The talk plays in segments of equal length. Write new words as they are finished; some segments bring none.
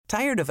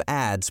Tired of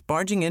ads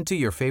barging into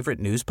your favorite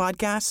news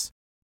podcasts?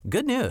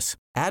 Good news.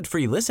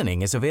 Ad-free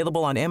listening is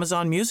available on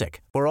Amazon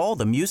Music for all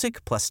the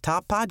music plus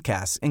top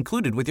podcasts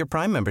included with your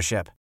Prime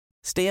membership.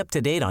 Stay up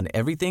to date on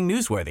everything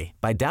newsworthy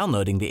by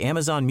downloading the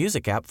Amazon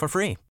Music app for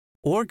free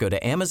or go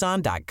to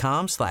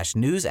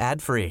amazon.com/news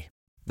ad free.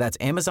 That's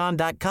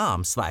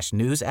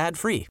amazon.com/news ad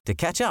free to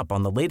catch up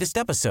on the latest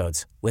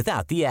episodes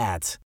without the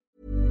ads.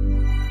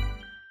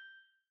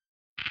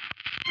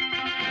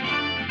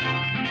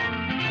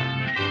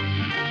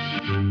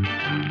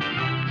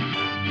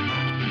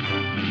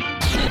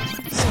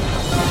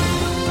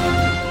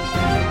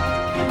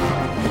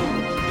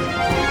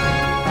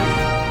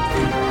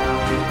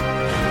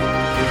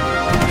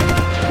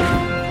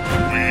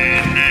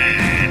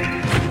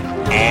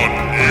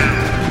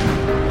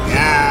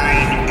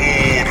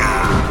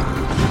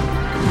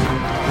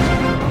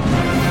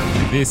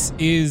 This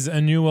is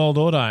A New World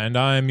Order, and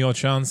I am your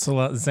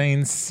Chancellor,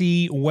 Zane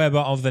C. Weber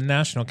of the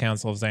National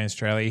Council of Zane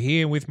Australia,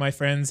 here with my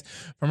friends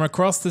from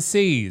across the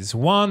seas.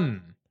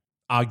 One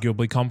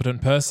arguably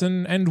competent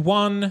person and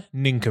one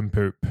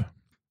nincompoop. I'm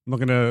not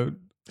going to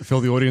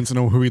fill the audience to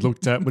know who he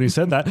looked at when he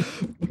said that.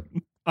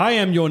 I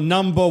am your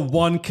number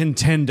one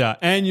contender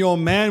and your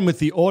man with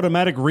the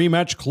automatic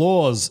rematch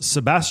clause,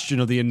 Sebastian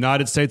of the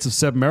United States of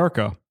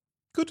Sebmerica.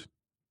 Good.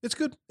 It's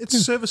good. It's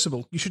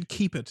serviceable. You should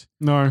keep it.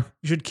 No.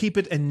 You should keep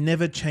it and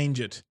never change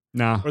it.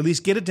 Nah. Or at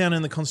least get it down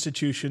in the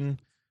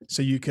Constitution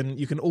so you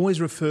can always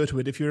refer to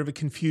it if you're ever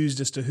confused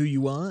as to who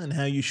you are and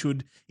how you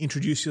should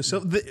introduce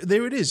yourself.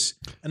 There it is.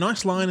 A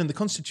nice line in the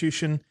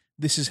Constitution.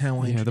 This is how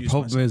I introduce the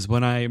problem myself. is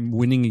when I'm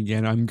winning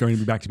again, I'm going to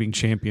be back to being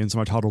champion, so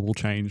my title will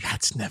change.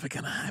 That's never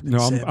going to happen.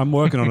 No, Seb. I'm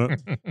working on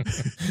it.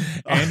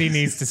 Andy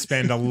needs to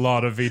spend a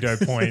lot of veto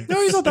points.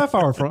 No, he's not that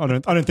far in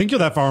front. I don't think you're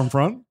that far in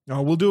front.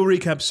 Oh, we'll do a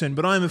recap soon,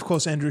 but I am, of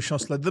course, Andrew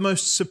Schossler, the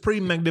most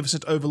supreme,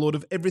 magnificent overlord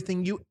of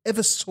everything you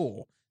ever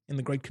saw in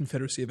the great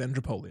confederacy of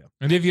Andropolia.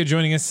 And if you're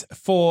joining us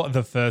for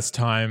the first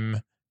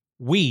time,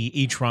 we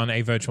each run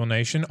a virtual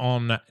nation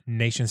on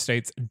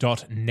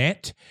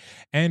nationstates.net,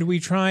 and we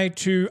try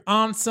to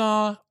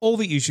answer all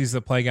the issues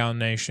that plague our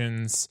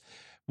nations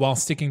while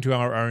sticking to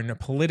our own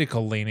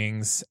political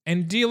leanings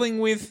and dealing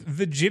with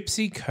the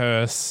gypsy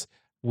curse,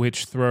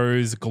 which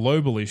throws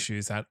global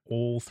issues at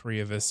all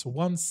three of us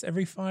once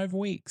every 5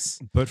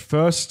 weeks. But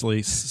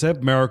firstly,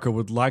 Sebmerica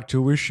would like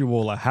to wish you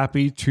all a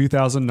happy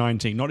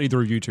 2019. Not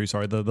either of you two,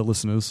 sorry, the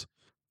listeners.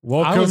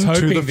 Welcome I was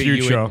hoping to the that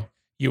future.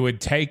 you would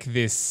take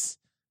this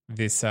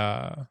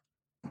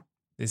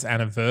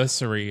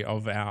anniversary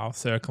of our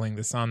circling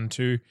the sun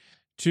to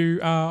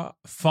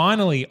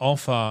finally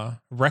offer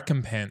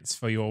recompense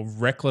for your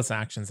reckless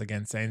actions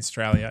against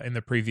Australia in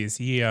the previous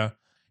year,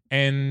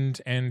 and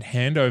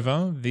hand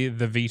over the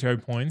veto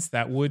points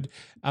that would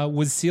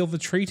seal the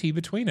treaty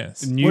between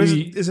us. What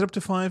is it up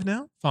to 5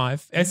 now?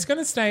 5. It's going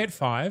to stay at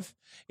 5.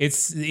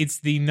 It's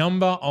the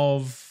number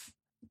of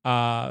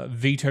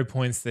veto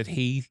points that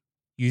he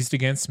used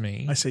against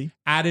me. I see.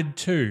 Added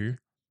to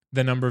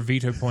the number of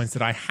veto points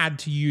that I had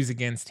to use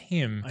against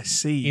him. I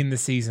see. In the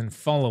season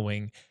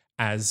following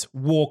as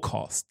war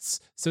costs.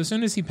 So as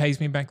soon as he pays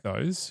me back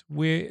those,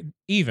 we're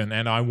even,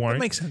 and I won't That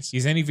makes sense.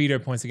 use any veto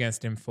points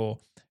against him for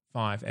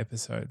 5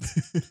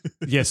 episodes.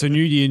 Yeah, so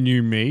new year,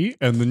 new me,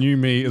 and the new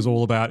me is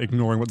all about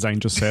ignoring what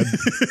Zane just said.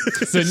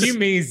 So new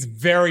me is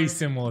very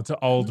similar to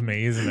old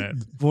me, isn't it?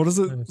 What is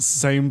it?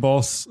 Same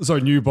boss.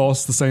 Sorry, new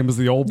boss, the same as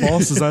the old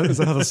boss. Is that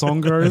how the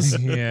song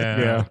goes?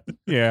 Yeah.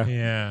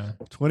 Yeah.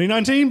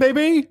 2019,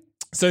 baby.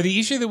 So the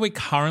issue that we're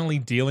currently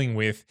dealing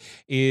with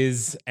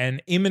is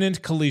an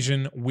imminent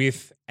collision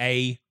with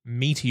a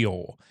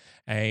meteor,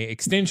 a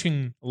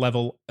extinction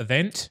level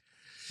event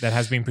that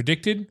has been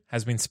predicted,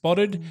 has been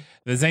spotted,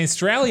 that Zane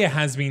Australia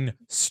has been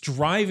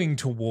striving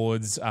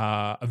towards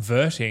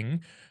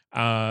averting.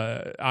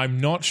 I'm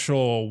not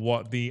sure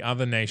what the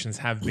other nations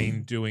have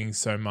been doing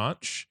so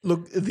much.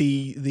 Look,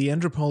 the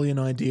Andropolian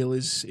ideal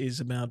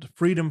is about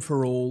freedom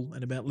for all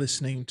and about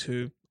listening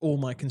to all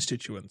my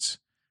constituents.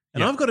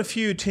 And I've got a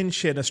few tin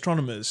shed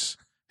astronomers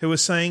who are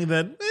saying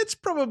that it's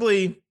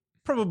probably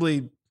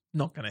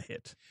not going to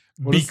hit.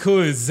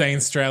 Because Zane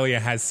Australia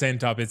has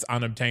sent up its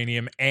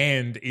unobtainium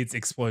and its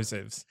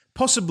explosives.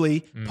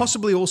 Possibly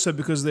also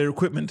because their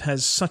equipment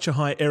has such a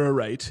high error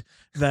rate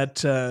that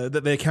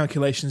their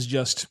calculations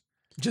just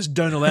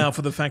don't allow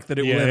for the fact that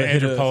it will ever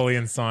hit Earth.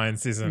 Andropolian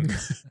science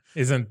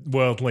isn't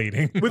world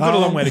leading. We've got a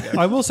long way to go.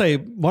 I will say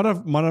one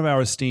of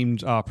our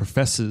esteemed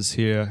professors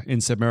here in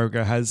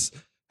Sebmerica has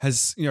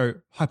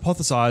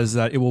hypothesized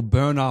that it will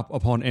burn up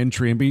upon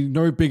entry and be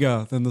no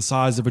bigger than the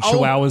size of a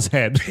chihuahua's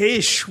head.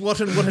 Pish!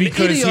 What an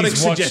Because idiotic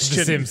he's watched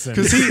suggestion. The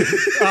Simpsons.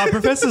 Because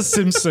Professor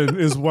Simpson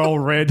is well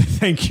read.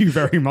 Thank you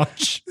very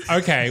much.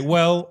 Okay,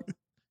 well,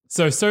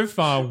 so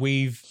far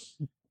we've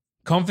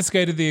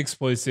confiscated the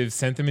explosives,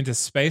 sent them into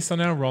space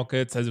on our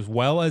rockets as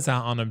well as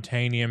our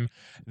unobtainium.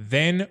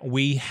 Then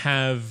we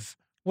have,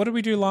 what did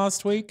we do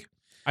last week?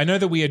 I know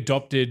that we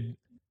adopted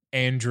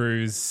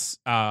Andrew's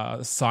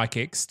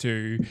psychics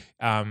to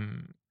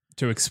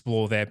to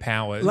explore their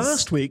powers.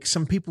 Last week,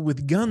 some people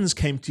with guns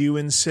came to you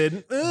and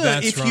said,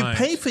 That's if right. you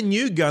pay for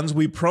new guns,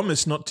 we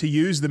promise not to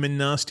use them in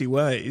nasty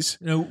ways.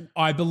 No,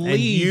 I believe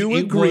And you it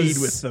agreed was-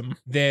 with them.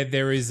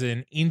 There is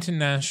an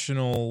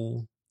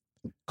international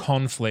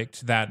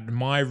conflict that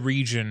my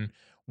region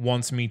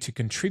wants me to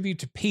contribute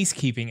to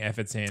peacekeeping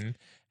efforts in,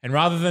 and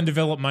rather than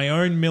develop my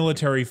own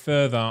military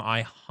further,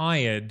 I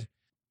hired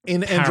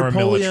In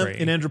paramilitary.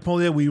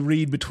 Andropolia, we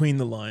read between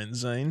the lines,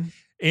 Zane.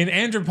 In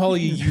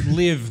Andropolia, you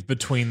live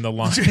between the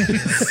lines.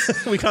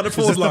 We can't Is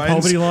afford this the lines.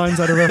 poverty lines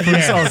that are referenced?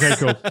 Yes. Oh, okay,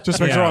 cool.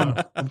 Just make sure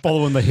Yeah. I'm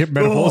following the hip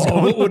metaphors.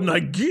 Oh, what wouldn't I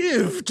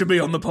give to be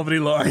on the poverty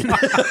line?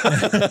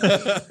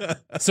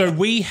 So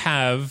we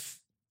have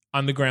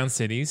underground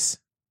cities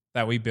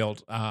that we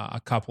built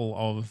a couple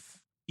of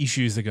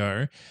issues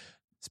ago.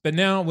 But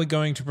now we're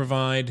going to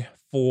provide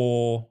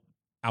for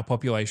our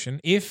population.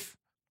 If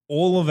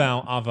all of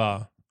our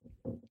other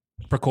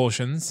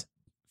precautions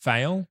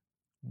fail,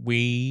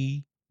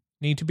 we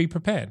need to be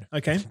prepared.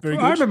 Okay, very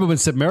I good. remember when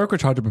Sebmerica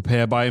tried to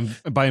prepare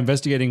by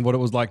investigating what it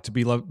was like to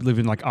be live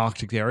in like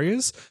Arctic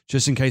areas,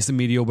 just in case the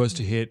meteor was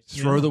to hit,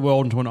 throw the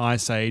world into an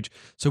ice age.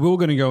 So we were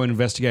going to go and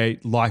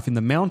investigate life in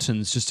the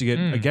mountains just to get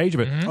a gauge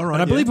of it. All right,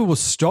 and I believe it was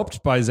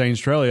stopped by Zane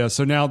Australia,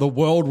 so now the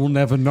world will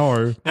never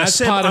know. Now, As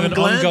Seb, part of I'm an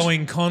glad-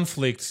 ongoing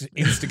conflict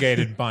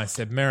instigated by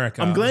Sebmerica.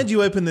 I'm glad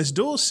you opened this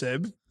door,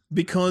 Seb,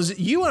 because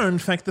you are in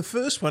fact the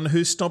first one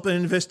who stopped an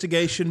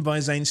investigation by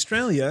Zane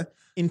Australia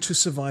into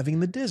surviving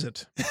the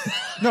desert.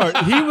 No,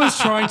 he was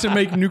trying to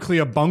make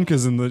nuclear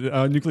bunkers in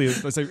the nuclear.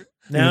 Let's say in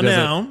the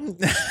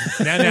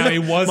desert. Now it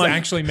was My-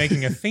 actually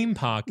making a theme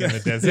park in the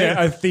desert.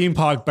 Yeah, a theme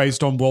park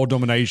based on world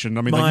domination.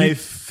 I mean, My like you-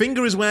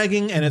 finger is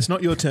wagging and it's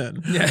not your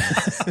turn.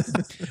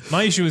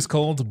 My issue is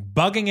called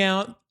Bugging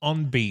Out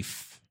on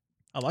Beef.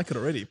 I like it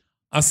already.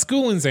 A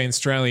school in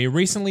Australia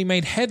recently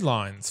made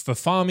headlines for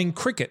farming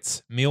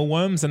crickets,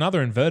 mealworms, and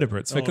other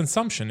invertebrates for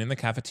consumption in the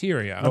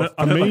cafeteria.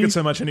 I don't like me- it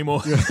so much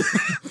anymore.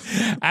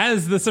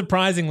 As the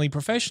surprisingly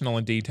professional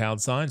and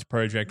detailed science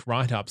project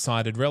write-up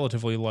cited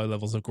relatively low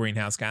levels of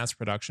greenhouse gas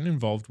production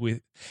involved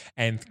with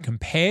and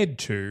compared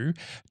to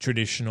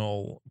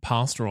traditional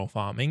pastoral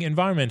farming,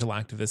 environmental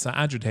activists are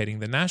agitating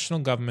the national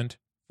government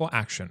for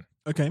action.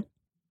 Okay.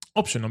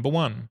 Option number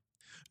 1.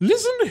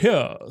 Listen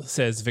here,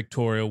 says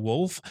Victoria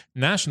Wolf,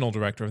 National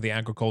Director of the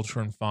Agriculture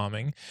and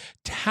Farming,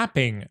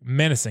 tapping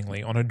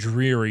menacingly on a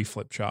dreary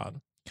flip chart.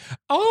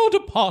 Our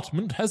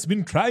department has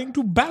been trying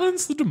to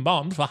balance the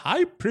demand for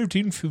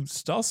high-protein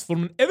foodstuffs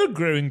from an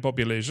ever-growing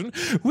population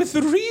with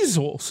the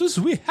resources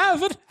we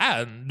have at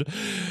hand.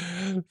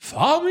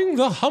 Farming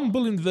the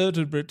humble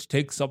invertebrate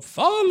takes up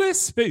far less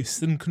space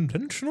than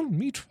conventional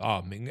meat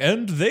farming,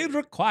 and they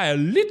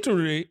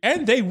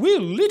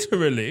will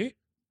literally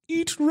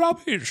eat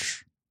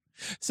rubbish.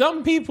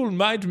 Some people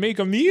might make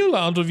a meal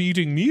out of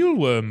eating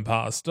mealworm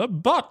pasta,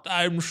 but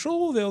I'm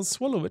sure they'll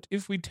swallow it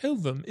if we tell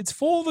them it's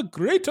for the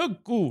greater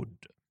good.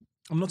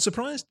 I'm not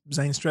surprised.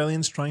 Zane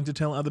Australians trying to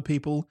tell other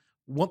people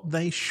what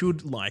they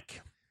should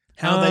like,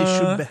 how they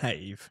should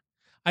behave.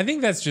 I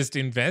think that's just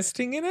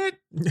investing in it.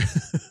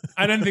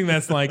 I don't think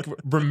that's like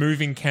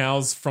removing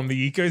cows from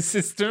the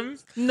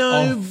ecosystem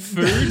No of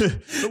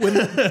food.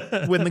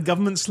 But when the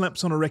government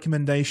slaps on a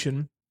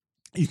recommendation,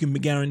 you can be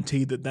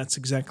guaranteed that that's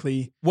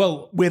exactly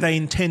Well, where they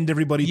intend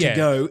everybody Yeah. to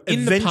go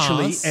In the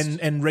eventually, past-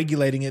 and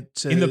regulating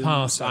it. in the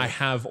past, I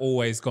have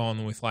always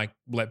gone with like,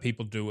 let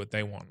people do what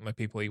they want, let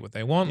people eat what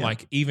they want. Yeah.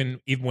 Like even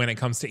when it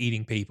comes to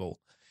eating people.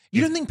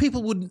 You don't think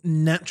people would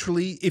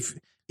naturally,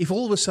 if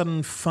all of a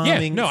sudden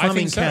farming no, I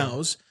think so.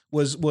 cows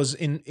was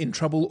in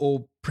trouble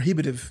or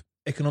prohibitive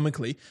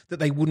economically, that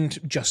they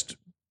wouldn't just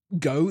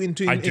go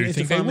into I do into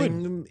think they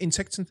farming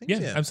insects and things?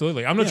 Yeah,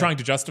 absolutely. I'm not Yeah. trying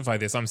to justify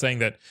this. I'm saying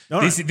that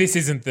All this right. this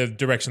isn't the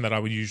direction that I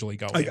would usually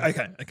go. in.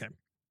 Okay.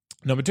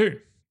 Number 2,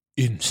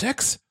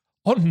 insects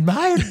on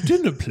my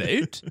dinner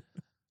plate.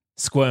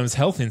 Squirm's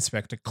health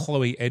inspector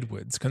Chloe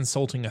Edwards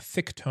consulting a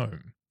thick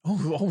tome.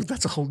 Oh,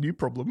 that's a whole new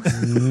problem.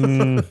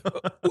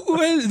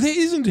 Well, there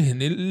isn't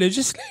any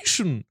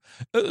legislation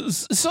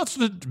such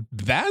that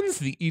bans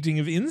the eating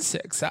of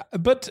insects,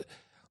 but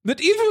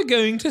if we're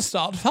going to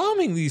start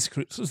farming these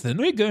creatures, then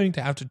we're going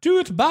to have to do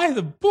it by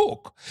the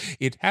book.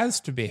 It has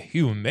to be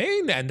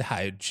humane and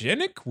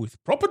hygienic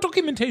with proper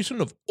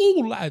documentation of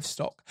all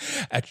livestock,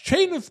 a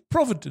chain of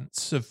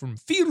providence from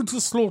field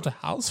to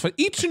slaughterhouse for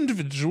each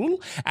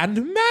individual, and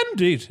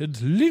mandated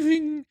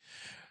living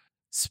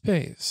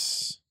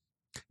space.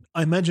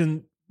 I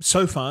imagine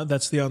so far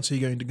that's the answer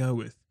you're going to go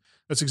with.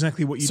 That's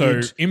exactly what you So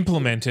did.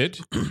 implement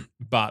it,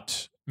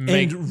 but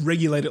make And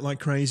regulate it like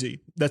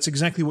crazy. That's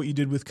exactly what you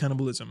did with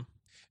cannibalism.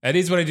 that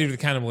is what I did with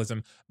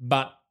cannibalism,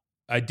 but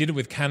I did it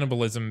with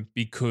cannibalism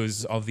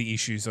because of the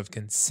issues of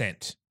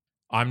consent.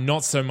 I'm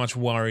not so much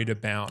worried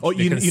about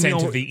the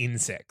consent of the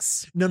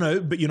insects. No,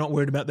 but you're not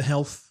worried about the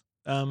health,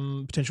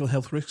 potential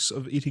health risks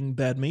of eating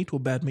bad meat or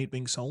bad meat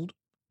being sold?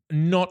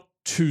 Not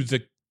to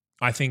the,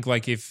 I think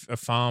like if a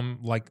farm,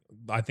 like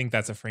I think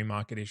that's a free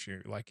market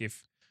issue. Like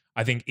if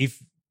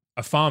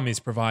a farm is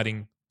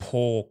providing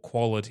poor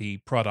quality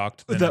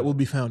product, then That will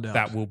be found out.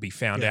 that will be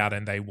found Yeah. out,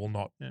 and they will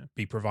not Yeah.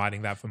 be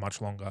providing that for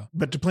much longer.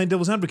 But to play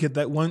devil's advocate,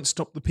 that won't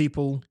stop the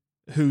people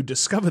who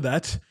discover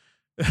that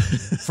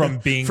From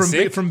being from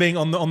sick? from being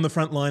on the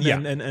front line Yeah.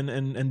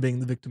 and being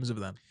the victims of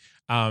that.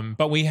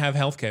 But we have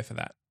healthcare for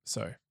that.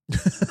 So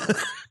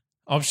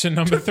option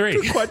number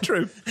 3. Quite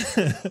true.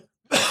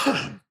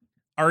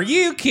 Are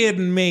you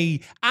kidding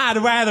me? I'd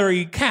rather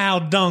eat cow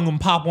dung than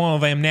pop one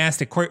of them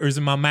nasty critters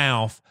in my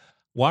mouth,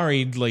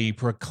 worriedly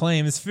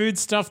proclaims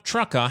foodstuff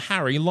trucker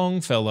Harry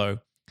Longfellow.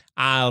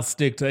 I'll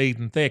stick to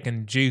eating thick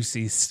and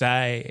juicy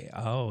stay.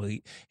 Oh,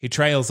 he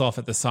trails off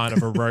at the side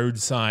of a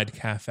roadside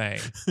cafe.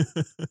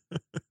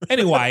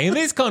 Anyway, in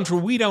this country,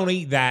 we don't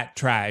eat that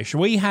trash.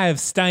 We have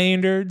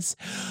standards.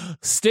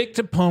 Stick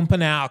to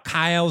pumping out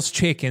cows,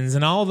 chickens,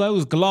 and all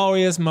those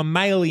glorious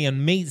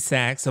mammalian meat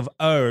sacks of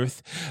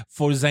earth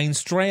for the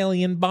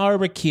Australian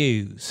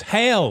barbecues.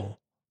 Hell,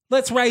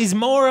 let's raise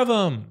more of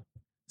them.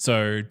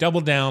 So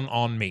double down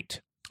on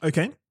meat.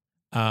 Okay.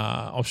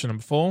 Option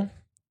number 4.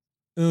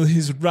 Oh,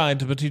 he's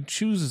right, but he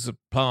chooses a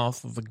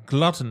path of the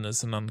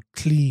gluttonous and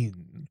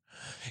unclean.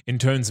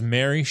 Intones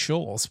Mary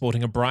Shaw,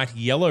 sporting a bright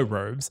yellow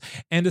robes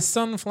and a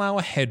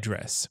sunflower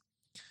headdress.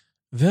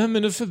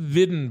 Vermin are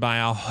forbidden by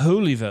our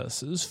holy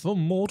verses for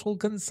mortal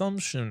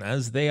consumption,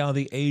 as they are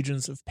the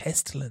agents of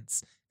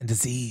pestilence and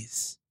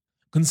disease.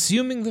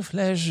 Consuming the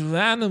flesh of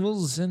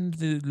animals and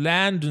the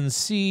land and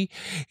sea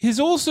is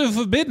also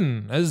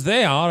forbidden, as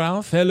they are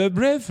our fellow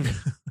brethren.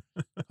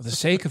 For the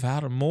sake of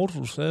our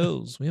immortal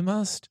souls, we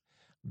must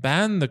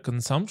ban the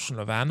consumption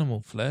of animal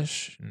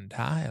flesh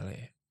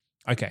entirely.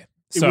 Okay.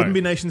 It wouldn't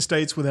be nation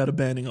states without a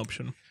banning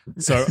option.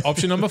 So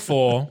option number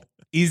 4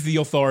 is the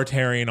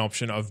authoritarian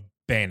option of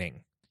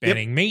banning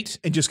meat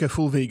And just go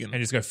full vegan.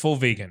 and just go full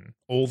vegan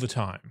all the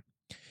time.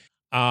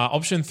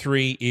 Option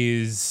 3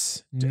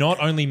 is not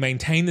only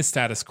maintain the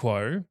status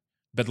quo,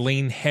 but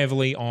lean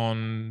heavily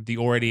on the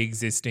already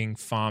existing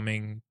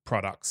farming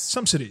products.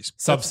 Subsidies.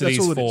 Subsidies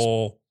That's all it is.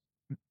 for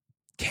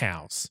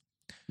cows.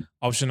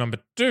 Option number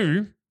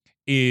 2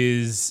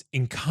 is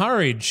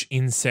encourage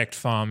insect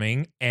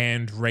farming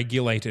and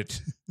regulate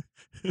it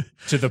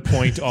to the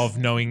point of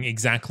knowing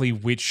exactly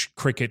which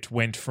cricket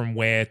went from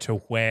where to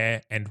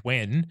where and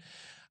when.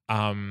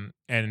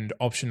 And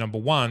option number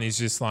 1 is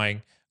just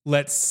like,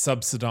 let's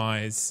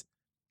subsidize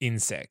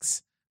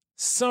insects.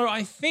 So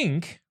I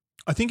think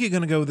you're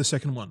going to go with the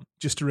second one,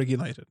 just to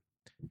regulate it.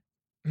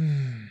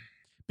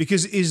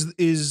 Because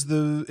is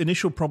the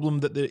initial problem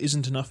that there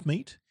isn't enough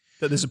meat?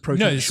 That there's a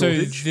protein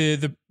shortage?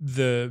 So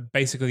the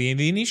basically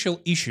the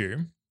initial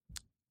issue,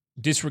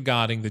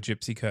 disregarding the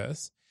gypsy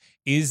curse,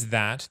 is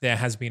that there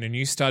has been a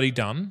new study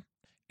done,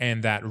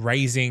 and that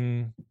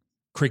raising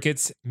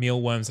crickets,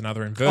 mealworms, and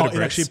other invertebrates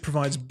it actually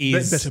provides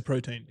better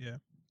protein.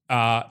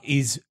 Yeah.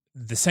 Is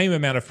the same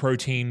amount of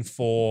protein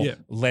for Yeah.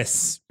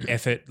 less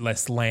effort,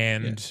 less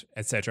land,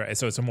 etc.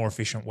 So it's a more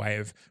efficient way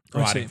of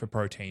providing see. for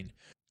protein.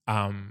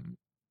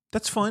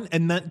 That's fine.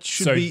 And that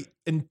should So- be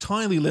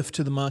entirely left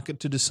to the market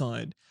to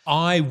decide.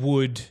 I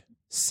would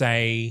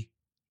say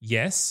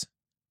yes,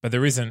 but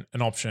there isn't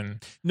an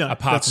option No, apart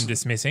that's- from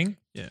dismissing.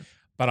 Yeah.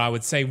 But I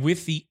would say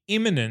with the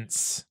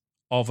imminence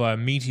of a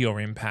meteor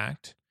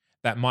impact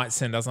that might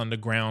send us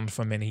underground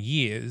for many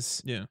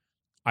years, Yeah.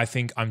 I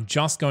think I'm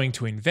just going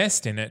to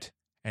invest in it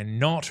and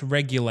not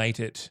regulate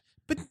it.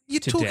 But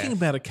you're To talking death.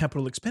 about a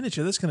capital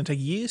expenditure that's going to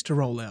take years to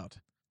roll out.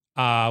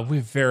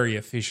 We're very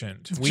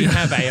efficient. We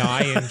have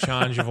AI in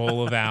charge of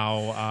all of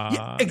our.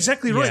 Yeah,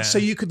 exactly right. yeah. So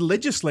you could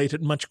legislate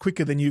it much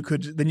quicker than you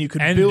could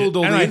And- build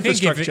all and the I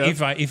think infrastructure.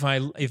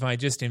 if I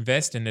just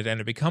invest in it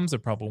and it becomes a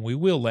problem, we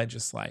will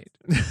legislate.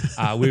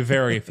 We're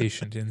very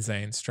efficient in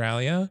Zane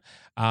Australia.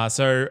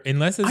 So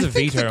unless there's I a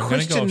think veto, the I'm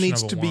going to go question option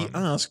needs number to be 1.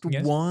 asked: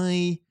 Yes?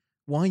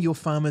 why your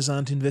farmers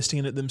aren't investing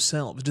in it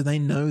themselves? Do they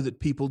know that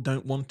people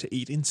don't want to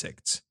eat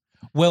insects?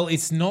 Well,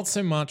 it's not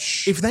so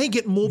much If they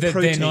get more that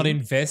protein, they're not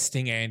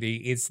investing, Andy.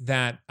 It's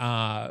that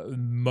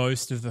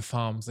most of the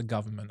farms are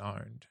government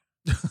owned.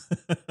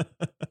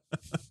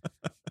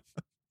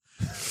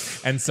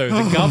 And so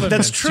the government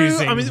that's true.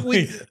 choosing, I mean,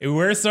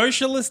 we're a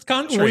socialist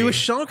country. we were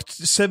shocked,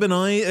 Seb and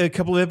I, a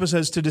couple of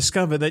episodes to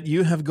discover that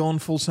you have gone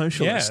full yeah,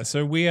 socialist.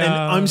 so we are. And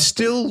I'm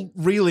still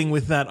reeling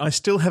with that. I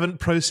still haven't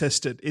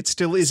processed it. It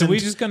still isn't we're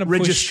just gonna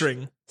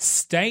registering.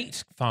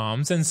 state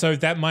farms, and so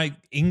that might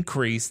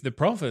increase the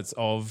profits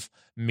of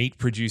meat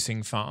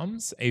producing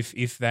farms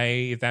if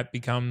that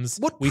becomes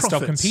What we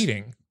stop profits?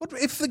 competing. What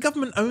if the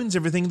government owns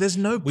everything? There's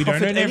no We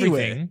profit don't own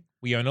anywhere. everything.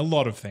 We own a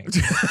lot of things.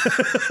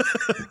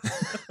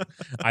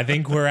 I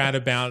think we're at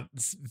about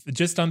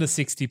just under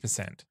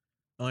 60%.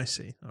 I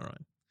see. All right.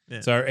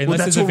 Yeah. So well, unless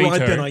that's there's a all right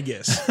veto, then, I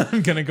guess.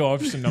 I'm going to go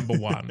option number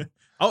 1.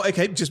 Oh,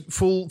 okay. Just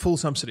full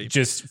subsidy.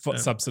 Just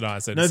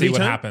subsidize it no and see veto?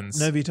 what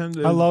happens. No veto.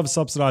 I love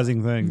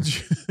subsidizing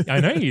things. I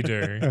know you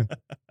do.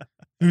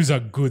 Who's a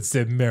good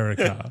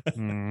America?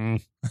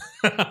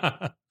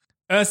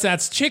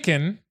 Ersatz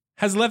Chicken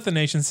has left the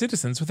nation's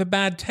citizens with a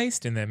bad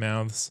taste in their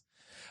mouths.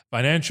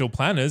 Financial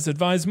planners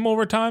advise more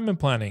retirement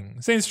planning.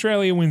 Since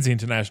Australia wins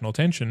international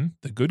attention,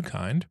 the good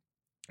kind.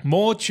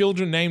 More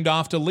children named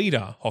after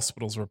leader,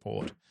 hospitals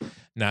report.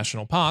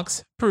 National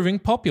parks proving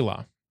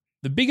popular.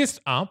 The biggest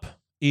up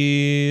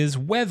is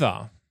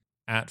weather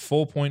at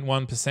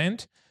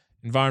 4.1%.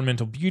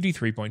 Environmental beauty,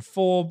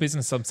 3.4%.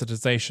 Business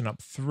subsidization up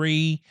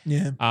 3%.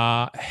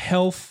 Yeah.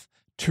 Health,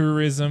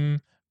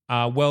 tourism,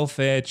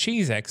 welfare,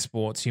 cheese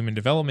exports, human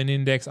development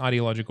index,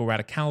 ideological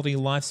radicality,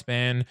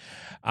 lifespan,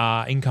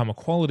 income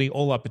equality,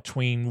 all up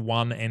between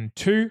 1 and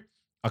 2.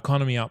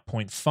 Economy up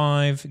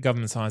 0.5,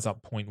 government size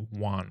up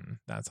 0.1.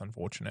 That's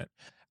unfortunate.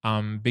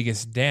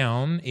 Biggest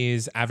down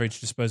is average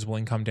disposable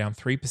income down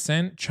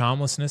 3%,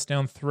 charmlessness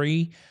down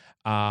 3%.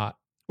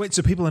 Wait,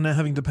 so people are now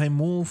having to pay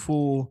more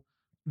for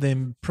their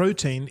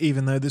protein,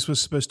 even though this was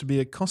supposed to be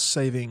a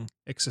cost-saving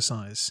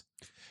exercise?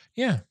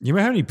 Yeah. You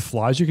know how many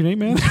flies you can eat,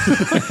 man?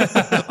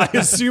 I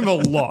assume a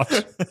lot.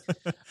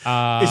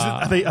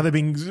 Are they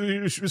being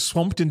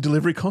swamped in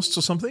delivery costs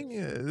or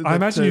something? I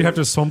imagine you'd have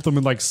to swamp them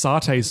in like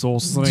satay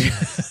sauce or something.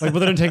 Like, what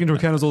they don't take into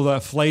account is all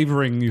that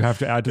flavoring you have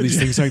to add to these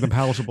things to make them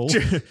palatable.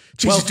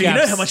 Jesus, do you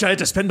know how much I had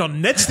to spend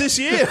on nets this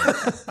year?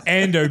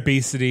 And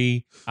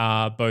obesity,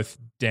 both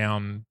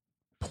down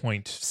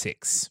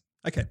 0.6.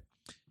 Okay.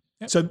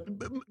 So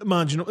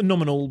marginal,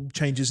 nominal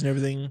changes and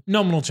everything.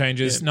 Nominal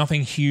changes,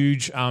 nothing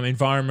huge.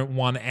 Environment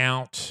 1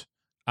 out,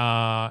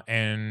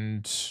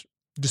 and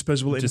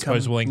Disposable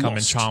income and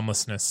lost.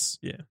 charmlessness.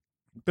 Yeah.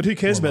 But who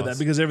cares More about lost.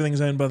 that? Because everything's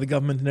owned by the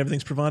government and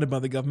everything's provided by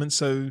the government.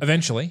 So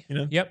Eventually, You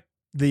know? Yep.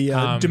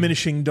 the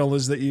diminishing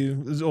dollars that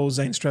or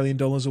Zane Australian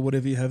dollars or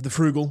whatever you have, the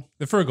frugal.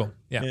 The frugal.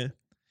 Yeah. Yeah.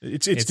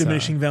 Its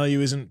diminishing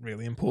value isn't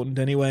really important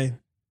anyway.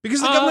 Because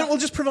the government will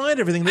just provide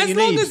everything that As you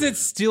long need. as it's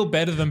still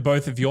better than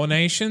both of your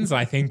nations,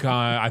 I think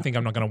I'm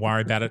not going to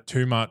worry about it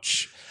too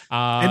much.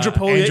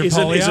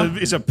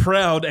 Andropolia is a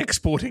proud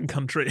exporting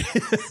country.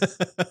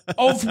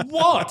 Of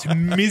what?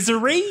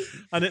 Misery?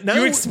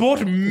 You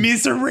export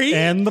misery?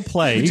 And the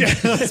plague.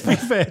 Let's be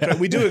fair.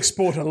 We do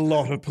export a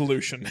lot of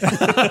pollution.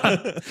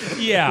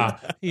 Yeah.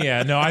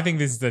 No, I think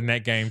this is the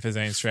net game for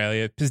Zane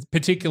Australia,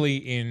 particularly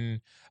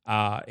in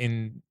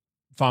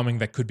farming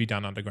that could be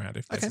done underground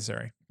if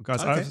necessary.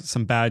 Guys, I have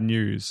some bad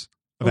news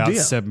Oh, about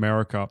dear.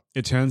 Sebmerica.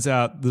 It turns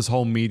out this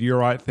whole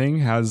meteorite thing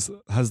has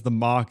the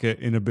market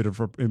in a bit of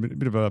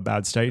a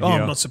bad state Oh,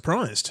 here. I'm not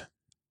surprised.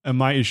 And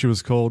my issue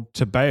is called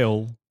to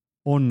bail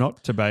or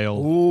not to bail.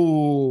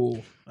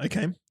 Ooh.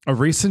 Okay. A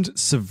recent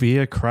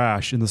severe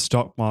crash in the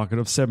stock market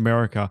of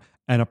Sebmerica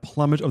and a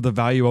plummet of the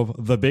value of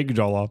the big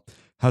dollar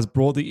has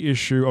brought the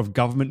issue of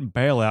government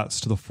bailouts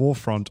to the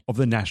forefront of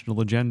the national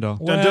agenda.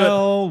 Don't do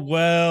it.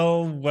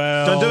 Well.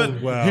 Don't do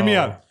it. Well. Hear me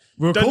out.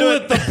 We'll Don't call do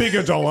it the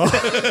bigger dollar.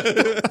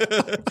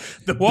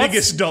 The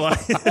biggest dollar.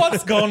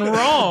 What's gone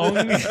wrong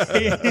in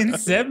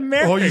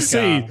Sebmerica? Well, you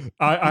see,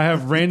 I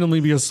have randomly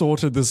been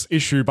assorted this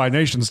issue by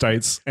nation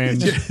states,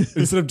 and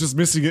instead of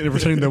dismissing it and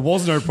pretending there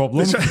was no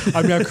problem,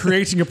 I'm now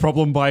creating a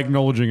problem by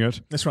acknowledging it.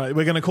 That's right.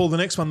 We're going to call the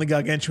next one the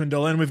gargantuan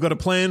dollar, and we've got a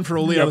plan for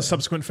all the Yep. other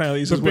subsequent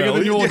failures So as bigger well.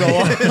 than your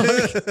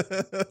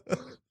dollar.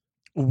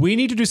 We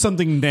need to do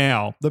something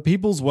now. The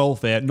people's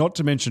welfare, not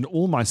to mention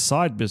all my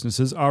side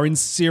businesses, are in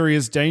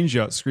serious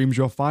danger, screams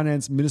your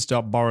finance minister,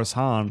 Boris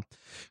Hahn.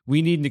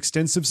 We need an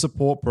extensive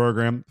support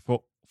program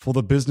for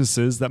the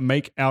businesses that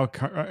make our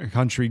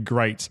country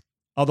great.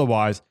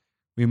 Otherwise,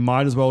 we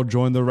might as well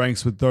join the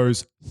ranks with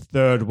those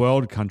third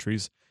world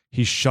countries.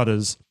 He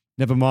shudders.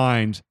 Never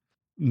mind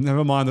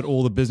that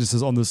all the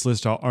businesses on this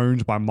list are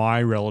owned by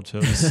my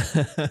relatives.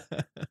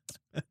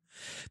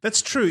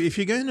 That's true. If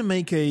you're going to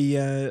make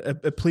a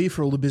plea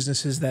for all the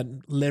businesses that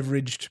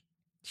leveraged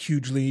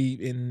hugely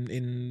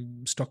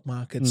in stock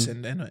markets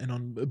and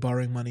on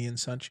borrowing money and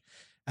such,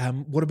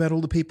 what about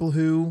all the people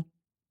who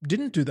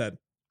didn't do that?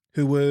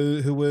 Who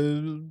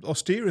were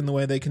austere in the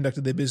way they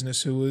conducted their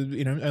business? Who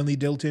were only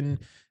dealt in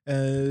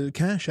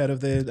cash out of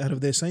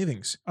their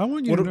savings? I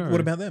want you to know.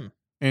 What about them,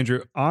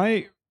 Andrew?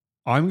 I'm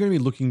going to be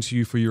looking to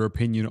you for your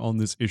opinion on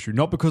this issue,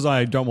 not because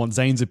I don't want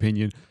Zane's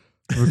opinion,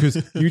 because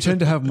you tend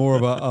to have more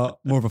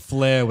of a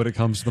flair when it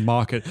comes to the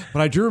market.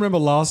 But I do remember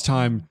last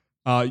time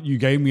you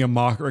gave me a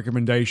market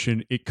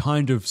recommendation. It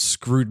kind of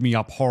screwed me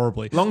up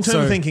horribly.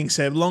 long-term thinking,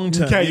 Seb?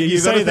 Long-term. Okay,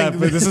 you gotta say that,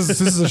 think- but this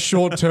is a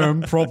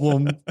short-term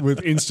problem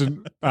with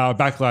instant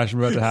backlash I'm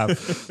about to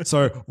have.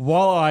 So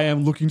while I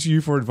am looking to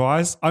you for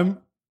advice, I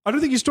don't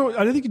think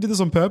you did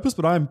this on purpose,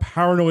 but I am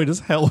paranoid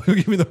as hell. You'll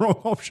give me the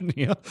wrong option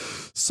here.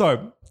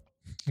 So,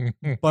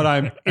 but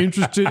I'm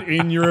interested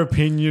in your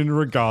opinion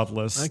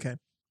regardless. Okay.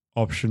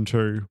 Option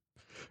 2.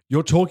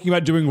 You're talking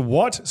about doing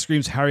what?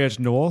 Screams Harriet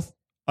North,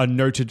 a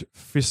noted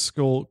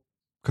fiscal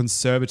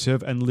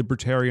conservative and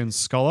libertarian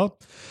scholar.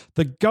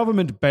 The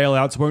government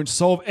bailouts won't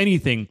solve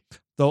anything.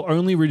 They'll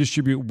only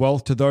redistribute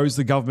wealth to those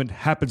the government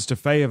happens to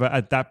favor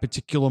at that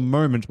particular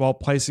moment while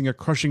placing a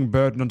crushing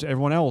burden onto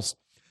everyone else.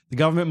 The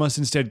government must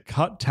instead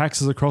cut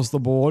taxes across the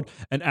board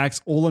and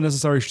axe all the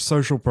necessary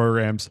social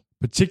programs,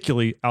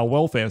 particularly our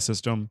welfare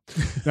system.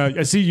 Now,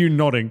 I see you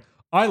nodding.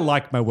 I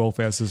like my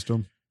welfare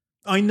system.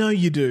 I know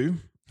you do.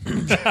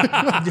 So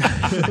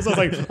I was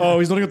like, oh,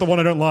 he's nodding at the one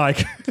I don't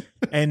like.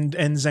 And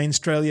Zane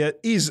Australia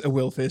is a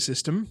welfare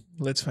system,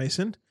 let's face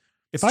it.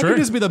 If I could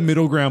just be the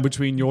middle ground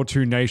between your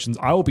two nations,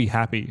 I will be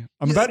happy.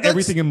 I'm about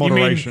everything in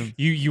moderation.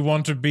 You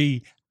want to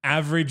be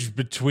average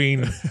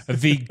between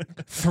the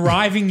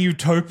thriving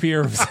utopia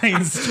of, say,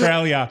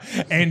 Australia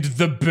and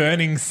the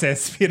burning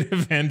cesspit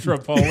of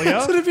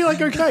Anthropolia? So it'd be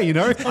like, okay, you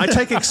know? I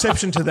take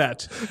exception to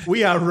that.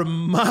 We are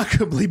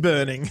remarkably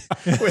burning.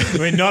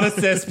 We're not a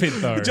cesspit,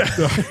 though.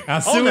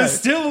 Our sewers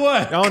still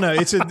work. Oh no,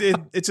 it's a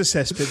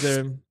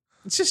cesspit.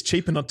 It's just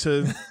cheaper not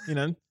to, you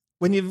know.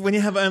 When you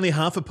have only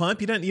half a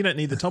pipe, you don't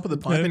need the top of the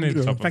pipe. don't need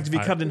the top In of fact, the if you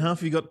pipe. cut it in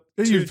half, you've got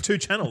two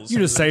channels. You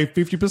just save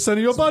 50% of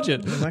your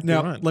budget. Exactly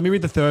Now, right. let me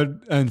read the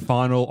third and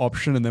final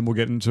option, and then we'll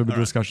get into a bit of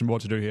discussion about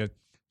what to do here.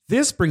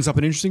 This brings up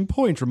an interesting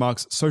point,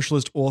 remarks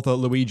socialist author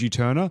Luigi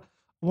Turner.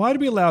 Why do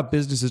we allow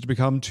businesses to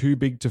become too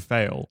big to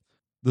fail?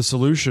 The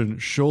solution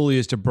surely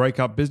is to break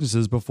up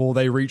businesses before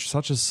they reach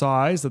such a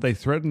size that they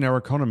threaten our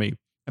economy.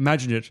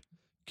 Imagine it.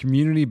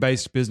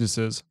 Community-based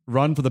businesses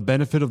run for the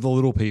benefit of the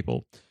little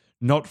people,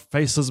 not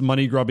faceless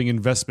money-grubbing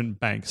investment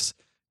banks.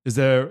 Is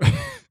there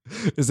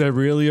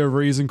really a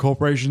reason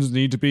corporations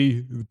need to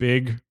be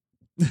big?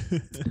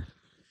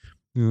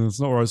 That's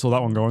not where I saw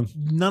that one going.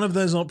 None of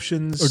those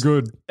options Are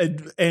good.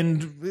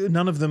 and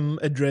none of them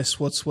address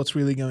what's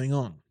really going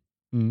on.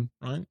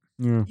 Right?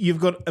 Yeah. You've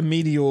got a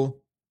meteor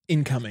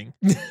incoming.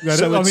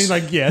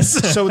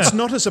 Yes. So it's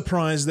not a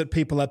surprise that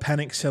people are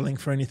panic selling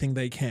for anything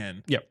they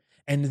can. Yep.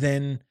 And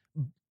then,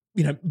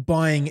 you know,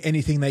 buying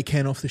anything they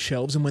can off the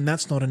shelves. And when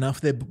that's not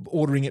enough, they're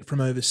ordering it from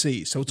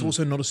overseas. So it's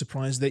also not a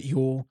surprise that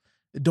your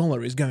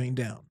dollar is going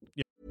down.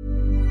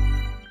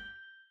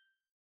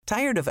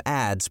 Tired of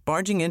ads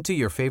barging into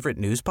your favorite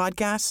news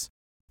podcasts?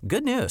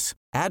 Good news.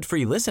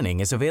 Ad-free listening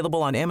is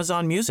available on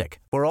Amazon Music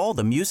for all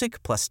the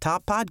music plus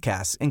top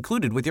podcasts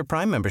included with your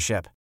Prime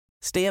membership.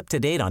 Stay up to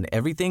date on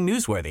everything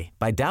newsworthy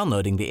by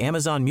downloading the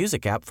Amazon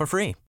Music app for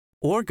free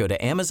or go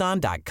to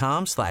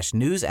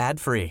amazon.com/news ad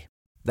free.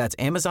 That's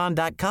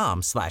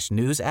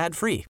amazon.com/news ad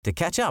free to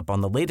catch up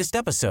on the latest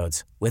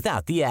episodes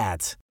without the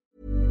ads.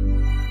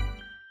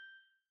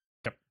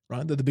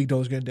 Right? That the big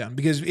dollar's going down.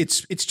 Because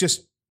it's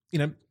just, you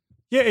know,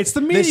 Yeah, it's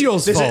the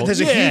meteor's fault. there's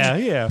a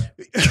huge...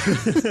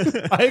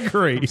 I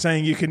agree. I'm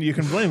saying you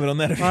can blame it on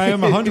that. I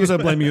am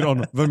 100% blaming it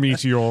on the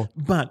meteor.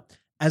 But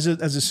as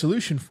a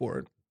solution for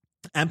it,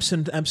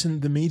 absent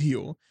the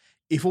meteor,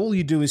 if all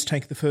you do is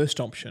take the first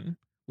option,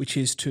 which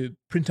is to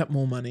print up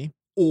more money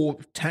or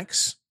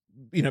tax,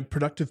 you know,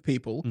 productive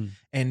people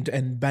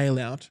and bail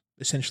out,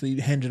 essentially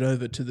hand it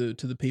over to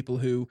the people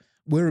who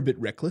were a bit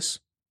reckless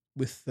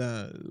with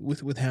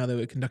how they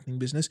were conducting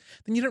business,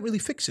 then you don't really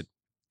fix it.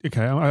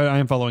 Okay, I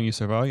am following you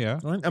so far, yeah.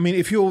 Right? I mean,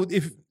 if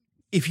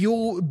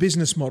your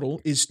business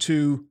model is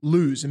to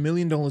lose $1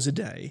 million a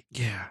day,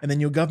 Yeah. and then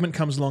your government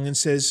comes along and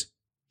says,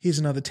 "Here's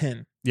another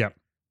 10," Yeah.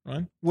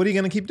 right? What are you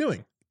going to keep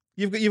doing?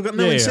 You've got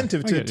no Yeah,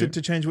 incentive I get you.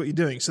 to change what you're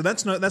doing. So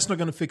that's not going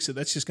to fix it.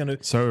 That's just going to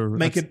So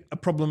make that's- it a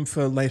problem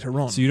for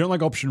later on. So you don't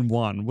like option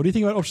 1. What do you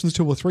think about options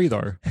 2 or 3,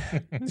 though?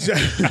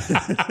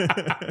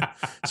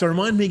 So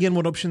remind me again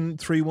what option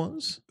 3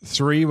 was.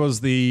 3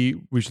 was we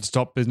should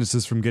stop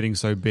businesses from getting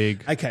so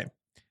big. Okay,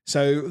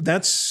 so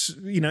that's,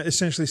 you know,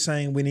 essentially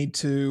saying we need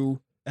to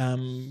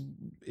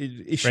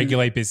issue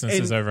Regulate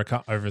businesses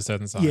and- over a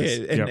certain size.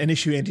 Yeah, Yep. and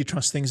issue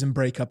antitrust things and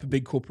break up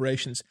big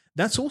corporations.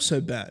 That's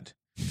also bad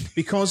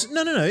because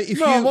no. If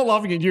No, you I'm not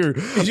laughing at you.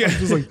 I'm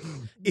just like,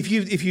 if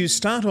you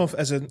start off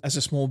as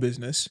a small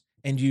business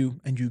and you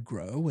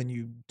grow and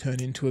you turn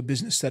into a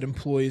business that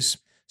employs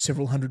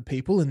several hundred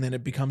people and then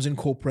it becomes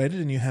incorporated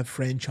and you have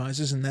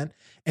franchises and that,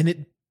 and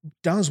it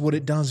does what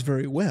it does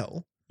very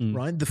well,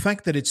 right? The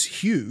fact that it's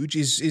huge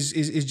is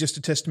just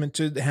a testament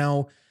to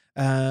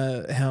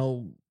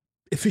how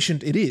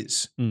efficient it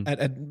is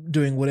at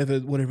doing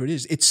whatever it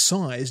is. Its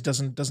size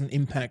doesn't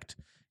impact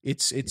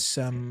its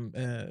sort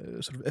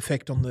of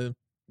effect on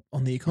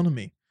the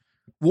economy.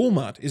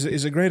 Walmart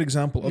is a great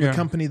example of a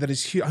company that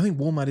is huge. I think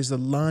Walmart is the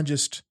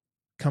largest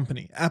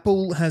company.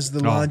 Apple has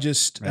the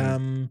largest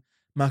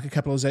market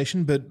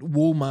capitalization, but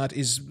Walmart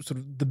is sort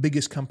of the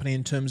biggest company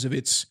in terms of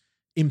its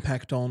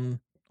impact on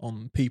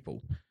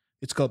people.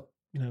 It's got,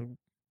 you know,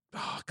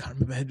 I can't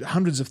remember,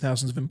 hundreds of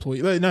thousands of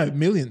employees. No,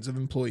 millions of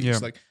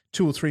employees, like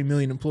 2 or 3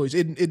 million employees.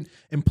 It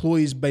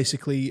employs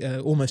basically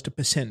almost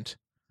 1%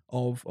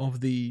 of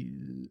the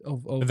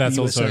But that's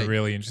the also USA. a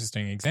really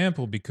interesting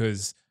example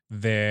because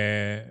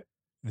the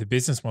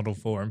business model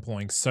for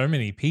employing so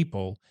many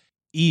people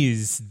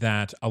is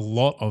that a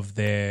lot of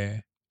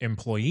their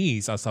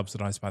employees are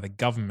subsidized by the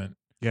government.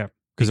 yeah,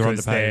 because they're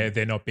because underpaid.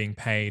 they're not being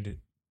paid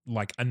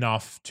like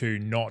enough to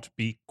not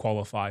be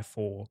qualify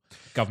for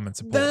government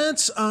support.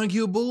 That's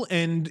arguable,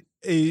 and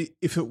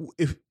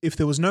if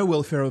there was no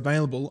welfare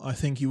available, I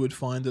think you would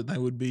find that they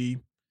would be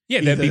they'd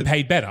be either-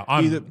 paid better.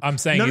 I'm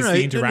saying No, it's no, the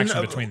no, interaction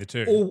no, between the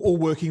two. or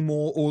working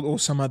more, or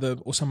some other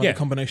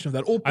combination of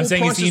that. Or, I'm or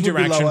saying it's the prices would be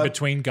interaction lower.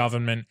 between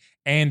government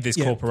and this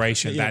Yeah,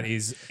 corporation yeah. that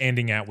is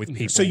ending out with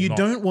people. So you not-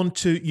 don't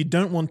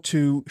want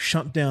to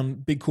shut down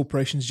big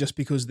corporations just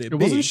because they're It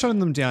big. wasn't shutting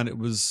them down. It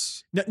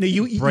was No,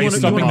 you want Breaking to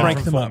them up. break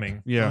them up.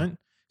 Performing. Yeah. Right?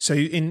 So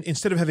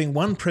instead of having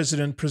one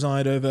president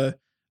preside over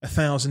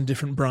 1,000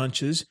 different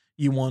branches.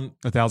 You want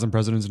 1,000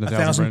 presidents and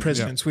 1,000 branches,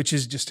 presidents, which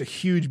is just a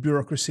huge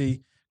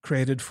bureaucracy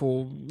created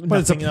for nothing. But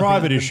it's a private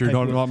other than issue,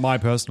 paperwork. not my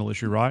personal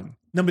issue, right?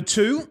 Number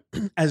two,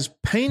 as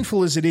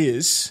painful as it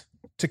is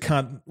to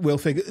cut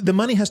welfare, the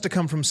money has to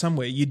come from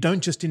somewhere. You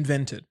don't just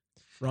invent it,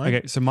 right?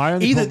 Okay, so my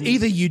only either problem-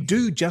 either you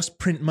do just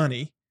print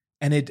money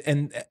and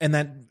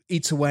that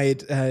eats away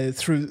at,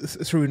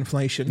 through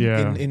inflation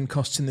Yeah. in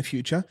costs in the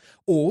future,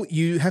 or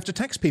you have to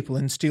tax people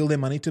and steal their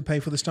money to pay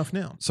for the stuff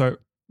now. So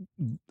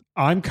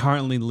I'm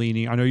currently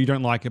leaning, I know you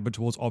don't like it, but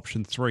towards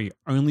option 3,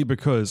 only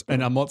because,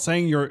 and I'm not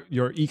saying your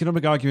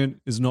economic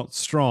argument is not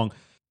strong.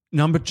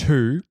 Number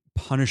 2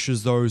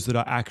 punishes those that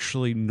are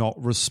actually not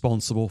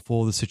responsible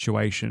for the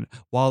situation.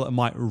 While it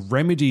might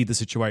remedy the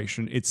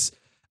situation, it's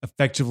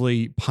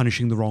effectively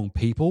punishing the wrong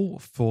people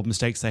for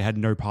mistakes they had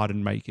no part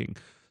in making.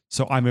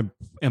 So I'm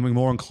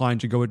more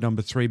inclined to go with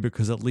number 3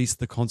 because at least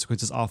the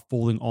consequences are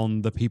falling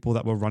on the people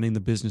that were running the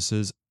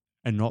businesses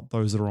and not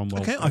those that are on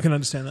welfare. Okay, I can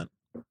understand that.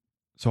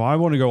 So I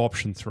want to go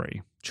option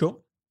 3 Sure.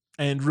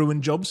 And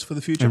ruin jobs for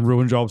the future. and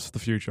ruin jobs for the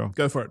future.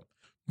 Go for it.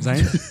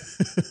 Zane?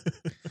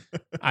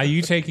 Are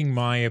you taking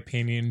my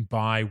opinion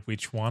by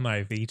which one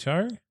I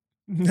veto?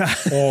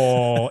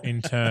 Or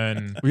in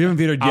turn We haven't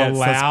vetoed yet. so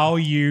that's- allow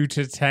you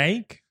to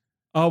take?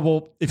 Oh,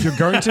 well, if you're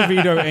going to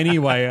veto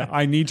anyway,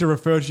 I need to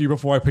refer to you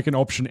before I pick an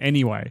option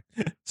anyway.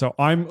 So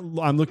I'm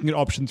looking at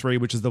option 3,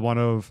 which is the one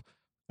of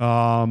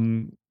not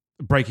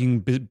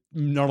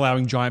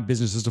allowing giant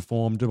businesses to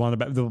form, the one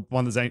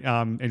that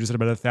Andrew said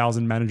about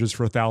 1,000 managers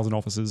for 1,000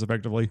 offices,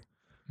 effectively,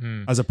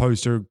 as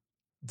opposed to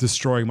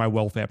destroying my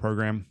welfare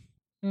program.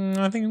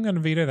 I think I'm going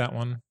to veto that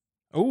one.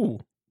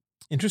 Oh,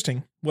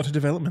 interesting. What a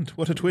development.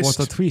 What a twist.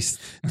 What a twist.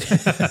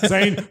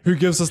 Zane, who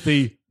gives us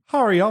the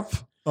hurry up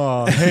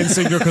hand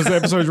signal because the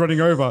episode's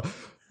running over,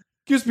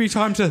 gives me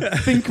time to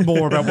think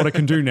more about what I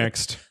can do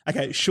next.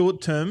 Okay,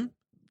 short term,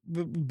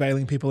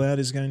 bailing people out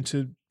is going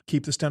to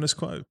keep the status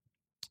quo.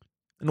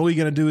 And all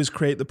you're going to do is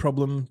create the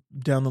problem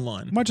down the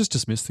line. I might just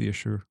dismiss the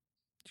issue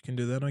You can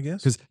do that, I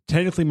guess. because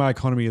technically my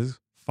economy is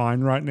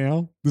fine right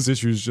now. This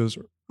issue is just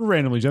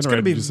randomly It's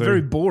generated. going to be so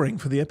very boring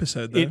for the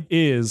episode, though. it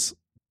is.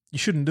 You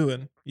shouldn't do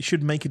it. You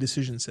should make a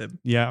decision, Seb.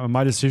 Yeah, and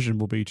my decision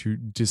will be to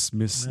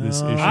dismiss this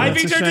Oh. issue. I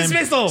That's a veto shame.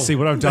 dismissal! See,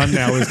 what I've done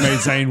now is made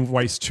Zane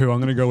waste 2. I'm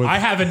going to go with I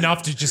have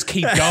enough to just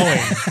keep going.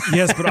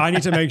 yes, but I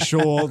need to make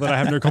sure that I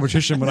have no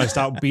competition when I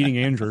start beating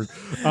Andrew.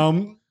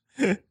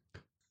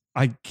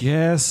 I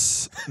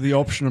guess the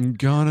option I'm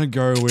going to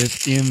go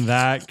with in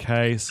that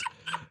case,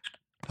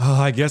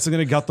 I guess I'm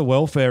going to gut the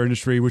welfare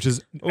industry, which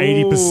is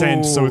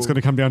 80%, so it's going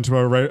to come down to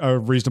a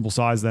reasonable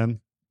size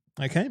then.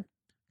 Okay.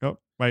 Oh,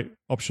 wait,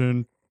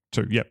 option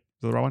 2. Yep. Is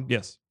that the right one?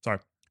 Yes. Sorry.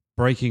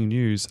 Breaking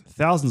news.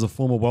 Thousands of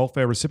former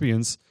welfare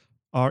recipients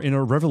are in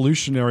a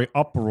revolutionary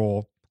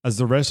uproar as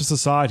the rest of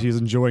society is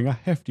enjoying a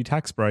hefty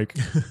tax break.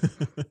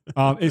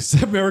 It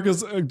said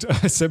America's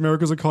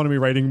economy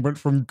rating went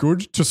from good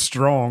to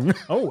strong.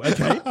 Oh,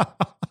 okay.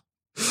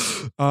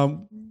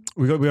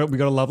 We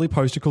got a lovely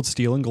poster called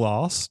Steel and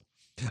Glass.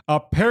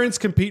 Parents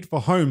compete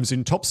for homes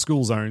in top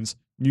school zones.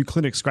 New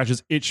clinic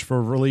scratches itch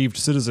for relieved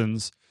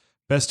citizens.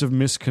 Best of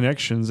missed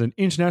connections. An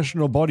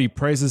international body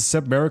praises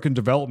Sebmerican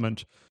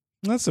development.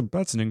 That's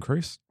an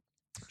increase.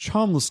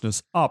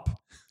 Charmlessness up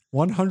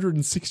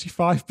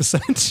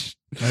 165%.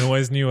 I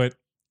always knew it.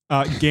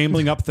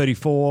 Gambling up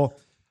 34.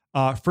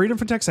 Freedom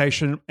from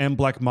taxation and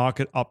black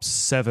market up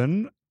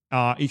 7.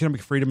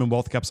 Economic freedom and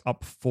wealth gaps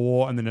up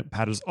 4, and then it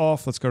patters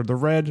off. Let's go to the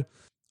red.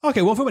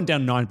 Okay, welfare went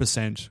down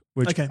 9%,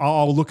 which Okay.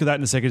 I'll look at that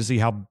in a second to see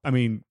how, I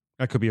mean,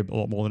 that could be a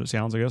lot more than it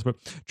sounds, I guess, but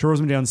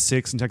tourism down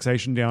 6 and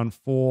taxation down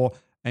 4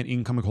 and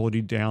income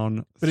equality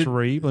down But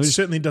 3. it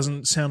certainly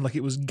doesn't sound like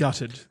it was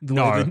gutted the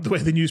No. way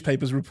the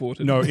newspapers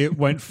reported. No, it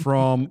went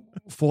from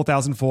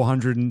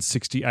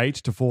 4,468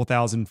 to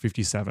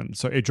 4,057.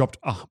 So it dropped,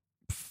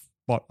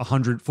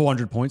 400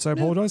 points, I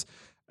apologize.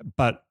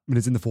 But when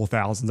it's in the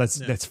 4,000s,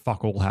 that's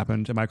fuck all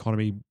happened. And my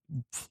economy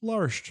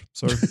flourished.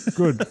 So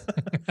good.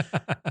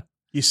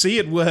 You see,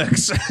 it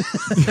works.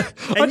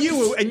 and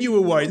you were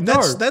worried.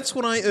 No. That's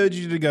what I urged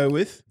you to go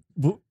with.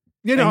 You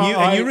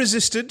And you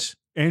resisted.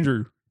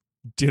 Andrew,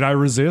 did I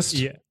resist?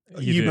 Yeah.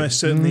 You did. most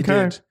certainly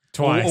Okay. did.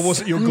 Twice. Or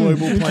was it your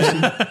global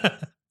plan?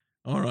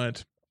 All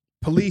right.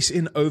 Police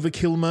in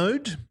overkill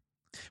mode.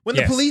 When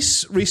the Yes.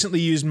 police recently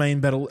used a main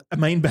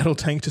battle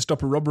tank to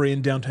stop a robbery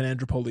in downtown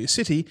Andropolia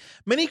City,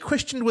 many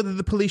questioned whether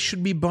the police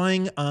should be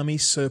buying army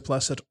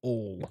surplus at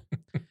all.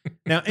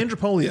 Now,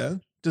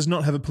 Andropolia does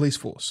not have a police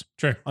force.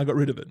 True. I got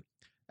rid of it.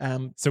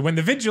 So when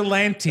the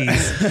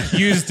vigilantes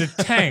used a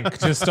tank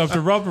to stop a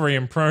robbery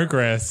in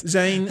progress,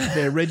 Zane,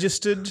 they're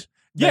registered.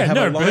 They yeah, have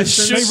a no, but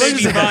license. should they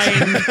be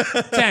buying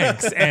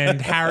tanks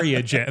and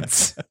Harrier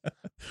jets?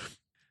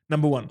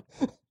 Number 1.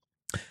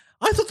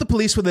 I thought the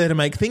police were there to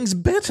make things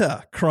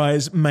better,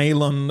 cries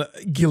Malon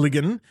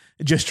Gilligan,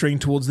 gesturing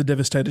towards the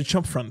devastated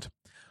shopfront.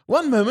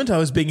 One moment I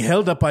was being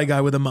held up by a guy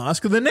with a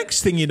mask, and the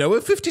next thing you know,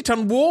 a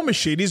 50-ton war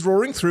machine is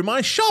roaring through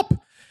my shop.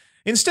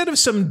 Instead of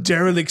some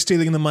derelict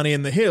stealing the money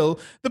in the hill,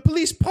 the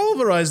police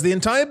pulverized the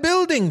entire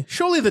building.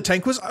 Surely the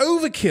tank was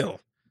overkill.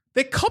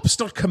 They're cops,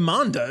 not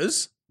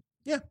commandos.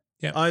 Yeah.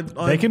 Yeah.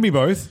 They can be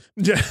both.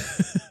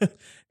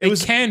 It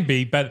can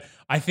be, but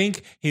I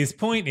think his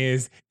point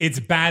is it's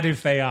bad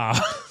if they are.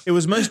 It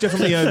was most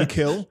definitely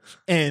overkill,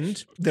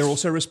 and they're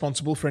also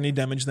responsible for any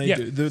damage they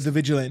do. The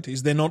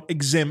vigilantes, they're not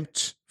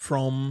exempt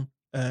from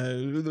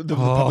the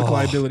public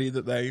liability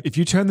that they... If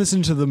you turn this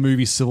into the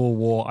movie Civil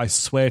War, I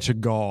swear to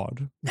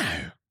God.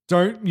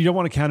 No. You don't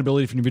want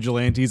accountability from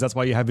vigilantes. That's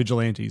why you have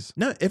vigilantes.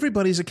 No,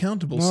 everybody's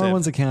accountable, No Seb.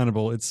 one's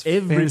accountable. It's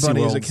Everybody fantasy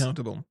is worlds.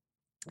 accountable.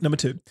 Number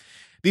 2.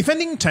 The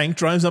offending tank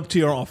drives up to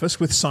your office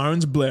with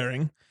sirens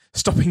blaring,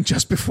 stopping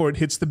just before it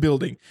hits the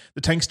building.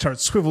 The tank's turret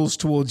swivels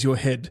towards your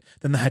head.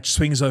 Then the hatch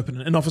swings open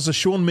and Officer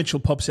Sean Mitchell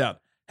pops out.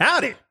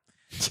 Howdy!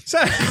 So,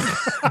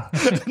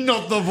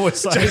 Not the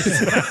voice.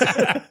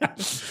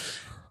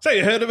 So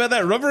you heard about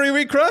that robbery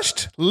we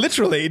crushed?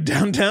 Literally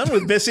downtown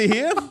with Bessie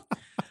here?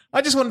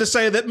 I just wanted to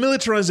say that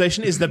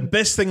militarization is the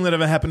best thing that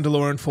ever happened to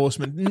law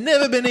enforcement.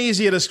 Never been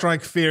easier to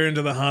strike fear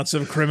into the hearts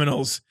of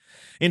criminals.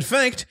 In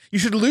fact, you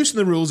should loosen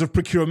the rules of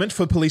procurement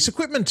for police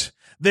equipment.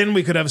 Then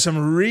we could have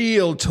some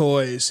real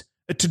toys.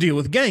 To deal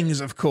with gangs,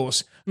 of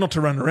course, not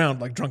to run around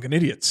like drunken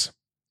idiots.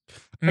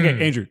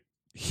 Okay, Andrew,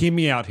 hear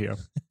me out here.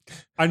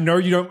 I know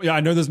you don't. I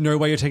know there's no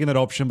way you're taking that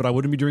option, but I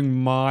wouldn't be doing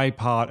my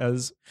part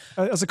as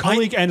a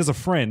colleague and as a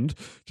friend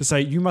to say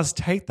you must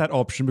take that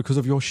option because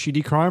of your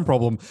shitty crime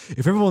problem.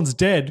 If everyone's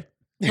dead,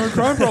 no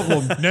crime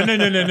problem.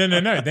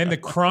 No. Then the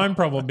crime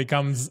problem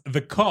becomes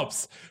the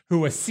cops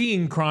who are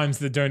seeing crimes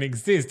that don't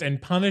exist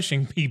and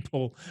punishing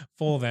people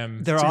for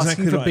them. They're That's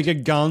asking exactly for right. bigger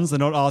guns. They're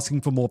not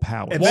asking for more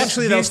power.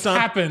 Eventually they'll Once this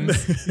start-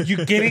 happens,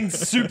 you're getting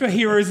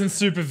superheroes and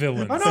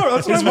supervillains. I know,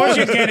 that's what Is I what want.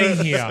 you're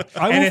getting here.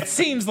 I And will- it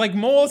seems like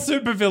more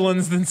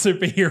supervillains than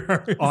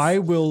superheroes. I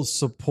will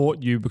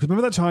support you because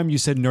remember that time you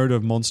said no to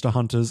Monster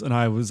Hunters and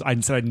I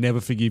said I'd never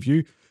forgive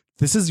you.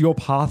 This is your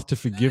path to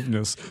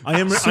forgiveness. I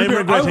am I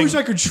regretting- wish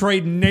I could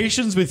trade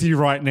nations with you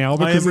right now I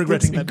because am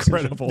regretting it's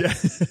that decision.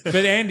 incredible.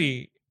 But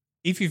Andy,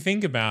 if you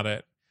think about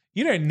it,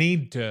 you don't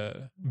need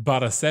to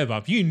butter Seb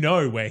up. You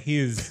know where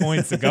his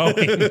points are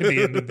going at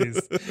the end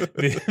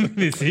of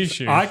this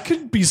issue. I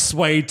could be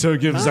swayed to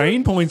give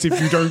Zane points if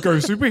you don't go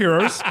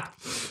superheroes.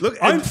 Look,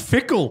 I'm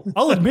fickle.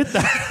 I'll admit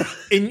that.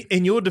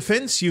 in your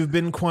defense, you've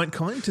been quite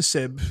kind to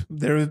Seb.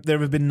 There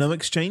have been no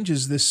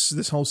exchanges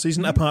this whole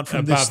season apart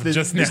from Apart from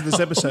just this now.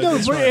 episode. No,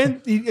 That's but right.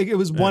 and it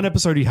was one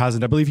episode he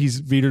hasn't. I believe he's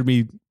vetoed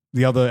me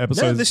the other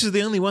episodes. No, this is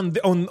the only one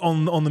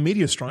on the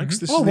media strikes.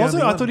 This Oh, is the was it?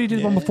 only I one. thought he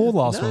did one before the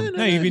last one.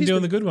 no, you've been he's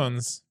doing the good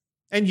ones.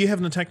 and you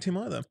haven't attacked him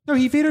either. No,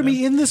 he vetoed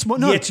me in this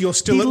one. No, Yet you're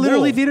still he at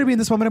literally war. vetoed me in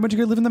this one when I went to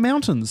go live in the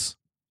mountains.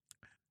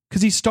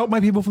 Because he stopped my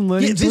people from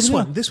learning Yeah, to this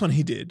live one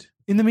he did.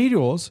 in the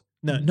meteors.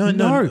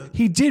 No.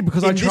 He did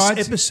because In I tried.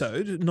 this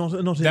episode, not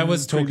That in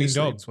was Talking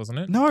previously. Dogs, wasn't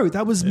it? No,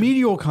 that was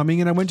Meteor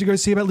coming, and I went to go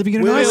see about living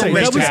in an We'll ice age.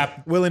 That was,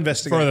 investigate. We'll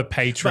investigate. For the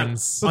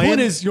patrons. the I point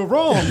am- is, you're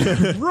wrong.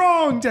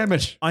 Wrong, damn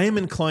it. I am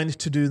inclined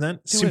to do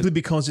that simply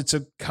because it's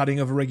a cutting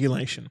of a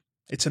regulation.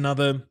 It's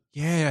another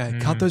Yeah,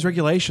 cut those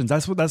regulations.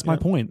 That's my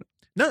point.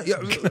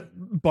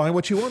 buy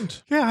what you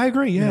want. Yeah, I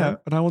agree. Yeah,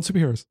 and I want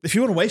superheroes. If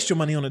you want to waste your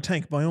money on a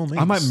tank, by all means.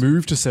 I might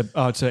move to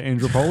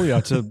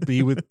Andropolia to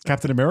be with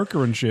Captain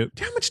America and shit.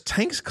 Do you know how much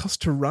tanks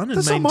cost to run and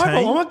That's not maintain? my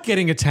problem. I'm not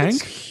getting a It's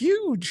tank.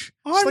 huge.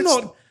 I'm It's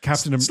not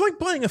Captain It's like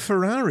buying a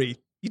Ferrari.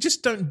 You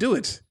just don't do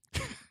it.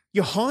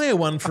 You hire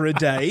one for a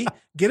day,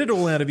 get it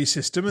all out of your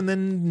system, and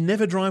then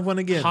never drive one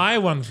again. Hire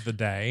one for the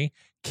day,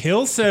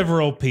 kill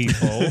several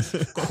people,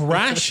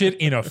 crash it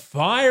in a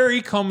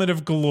fiery comet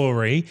of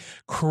glory,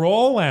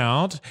 crawl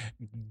out,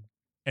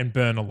 and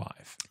burn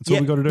alive. That's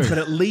all we got to do. But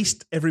at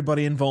least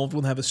everybody involved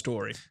will have a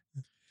story.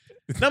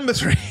 Number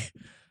 3.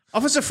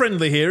 Officer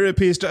Friendly here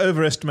appears to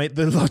overestimate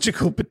the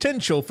logical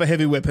potential for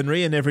heavy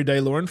weaponry in everyday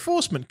law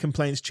enforcement,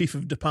 complains Chief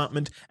of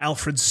Department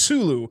Alfred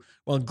Sulu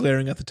while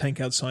glaring at the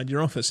tank outside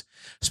your office.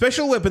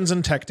 Special weapons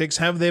and tactics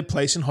have their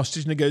place in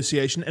hostage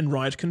negotiation and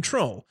riot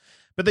control,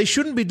 but they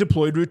shouldn't be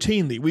deployed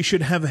routinely. We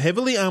should have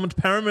heavily armed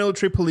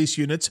paramilitary police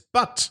units,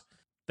 but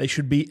they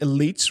should be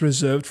elites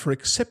reserved for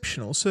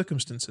exceptional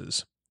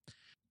circumstances.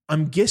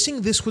 I'm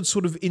guessing this would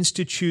sort of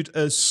institute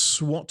a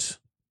SWAT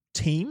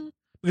team.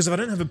 Because if I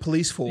don't have a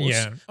police force,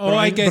 Yeah. but,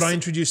 I guess- but I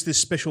introduce this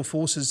special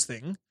forces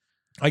thing,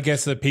 I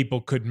guess that people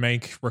could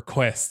make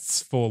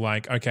requests for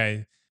like,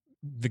 okay,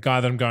 the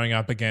guy that I'm going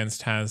up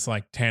against has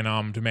like 10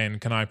 armed men.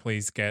 Can I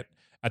please get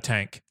a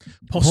tank?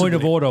 possibly. Point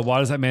of order. Why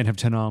does that man have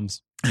 10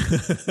 arms?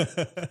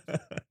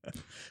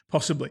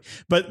 Possibly.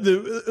 But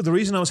the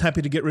reason I was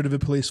happy to get rid of a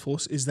police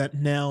force is that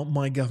now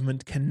my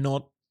government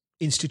cannot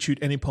institute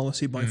any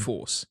policy by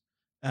force.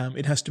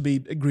 It has to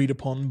be agreed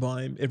upon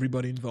by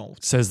everybody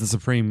involved. Says the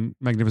supreme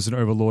magnificent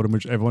overlord in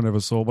which everyone ever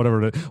saw,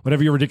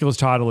 whatever your ridiculous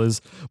title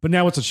is. But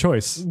now it's a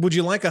choice. Would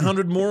you like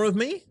 100 more of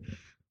me?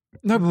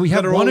 No, but we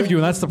have That are one all- of you,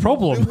 and that's the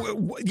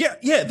problem.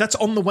 Yeah, that's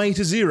on the way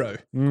to zero.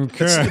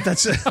 Okay.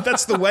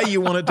 That's the way you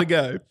want it to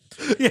go.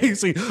 Yeah, you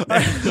see,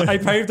 I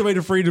paved the way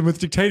to freedom with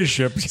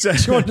dictatorship. Do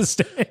you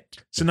understand?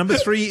 So number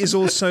 3 is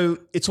also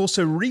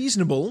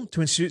reasonable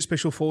to institute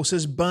special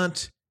forces,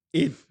 but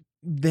it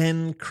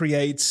then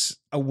creates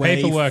a way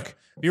Paperwork,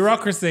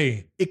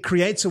 bureaucracy. It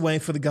creates a way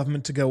for the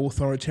government to go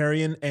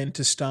authoritarian and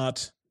to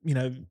start,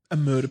 a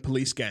murder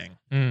police gang.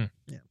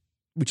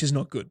 Which is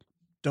not good.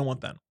 Don't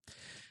want that.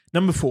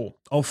 Number 4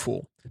 of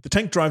 4. The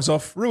tank drives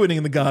off,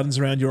 ruining the gardens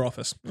around your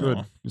office. Good.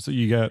 Oh. So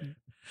you get.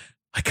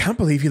 I can't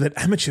believe you let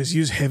amateurs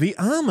use heavy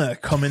armor,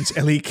 comments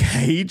Ellie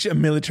Cage, a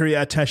military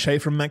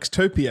attaché from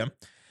Maxtopia.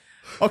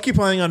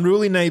 Occupying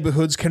unruly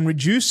neighborhoods can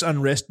reduce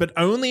unrest, but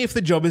only if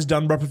the job is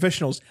done by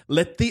professionals.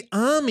 Let the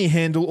army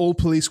handle all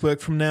police work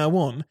from now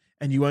on,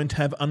 and you won't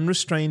have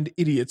unrestrained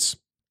idiots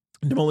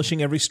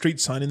demolishing every street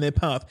sign in their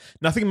path.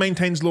 Nothing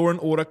maintains law and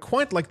order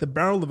quite like the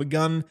barrel of a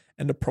gun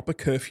and a proper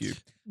curfew.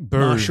 Boo.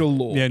 Martial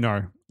law. Yeah,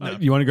 no.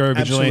 You want to go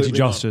vigilante Absolutely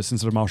justice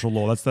instead of martial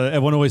law.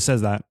 Everyone always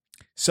says that.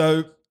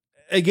 So,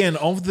 again,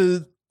 of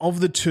the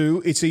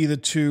two, it's either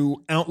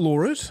to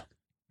outlaw it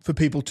for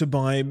people to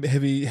buy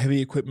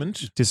heavy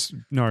equipment.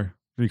 No,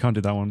 you can't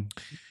do that one.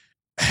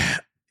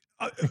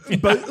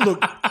 But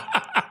look,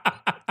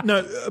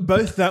 no,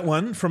 both that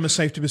one from a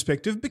safety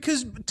perspective,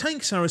 because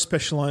tanks are a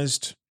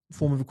specialized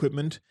form of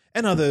equipment,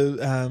 and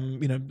other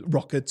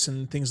rockets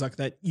and things like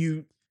that.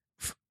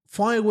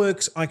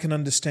 Fireworks, I can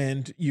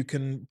understand. You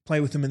can play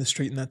with them in the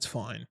street, and that's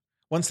fine.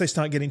 Once they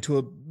start getting to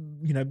a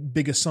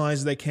bigger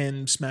size, they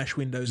can smash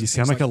windows. You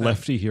sound like a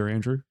lefty here,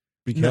 Andrew.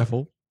 Be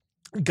careful.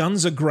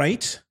 Guns are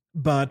great,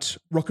 but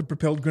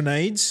rocket-propelled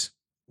grenades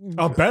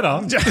are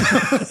better.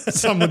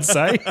 Some would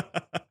say.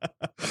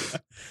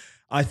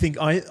 I think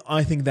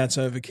that's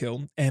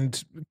overkill,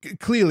 and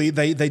clearly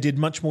they did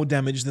much more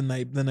damage than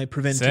they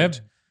prevented.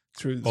 Seb,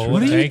 through all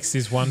it takes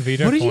is one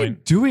veto point. What are you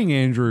doing,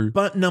 Andrew?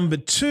 But number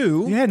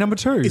 2,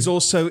 is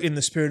also in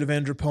the spirit of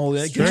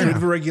Andropolia. It gets rid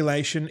of a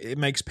regulation. It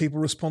makes people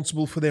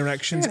responsible for their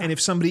actions. And if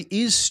somebody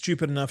is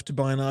stupid enough to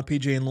buy an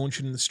RPG and launch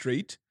it in the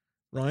street,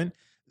 right?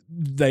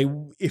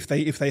 If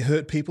they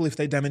hurt people, if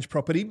they damage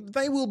property,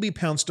 they will be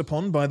pounced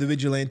upon by the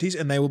vigilantes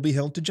and they will be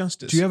held to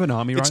justice. Do you have an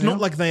army right now? It's not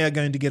like they are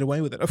going to get away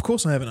with it. Of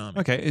course I have an army.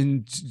 Okay,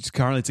 and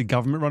currently it's a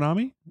government-run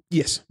army?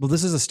 Yes. Well,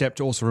 this is a step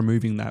to also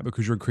removing that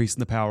because you're increasing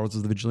the powers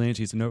of the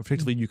vigilantes, and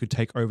effectively you could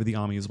take over the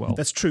army as well.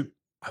 That's true.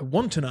 I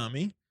want an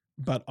army,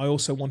 but I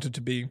also want it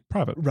to be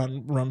private,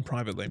 run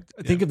privately.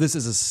 Think of this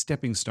as a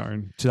stepping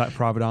stone to that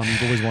private army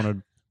you've always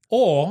wanted.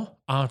 Or,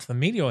 after the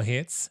meteor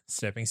hits,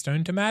 stepping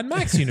stone to Mad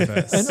Max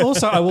universe. And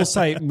also, I will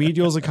say,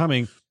 meteors are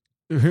coming.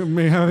 How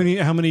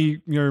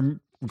many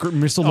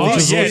missile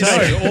launches?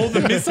 All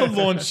the missile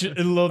launch,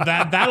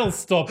 that'll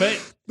stop it.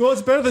 Well,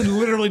 it's better than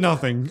literally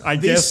nothing. I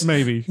guess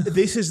maybe.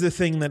 This is the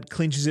thing that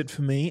clinches it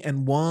for me.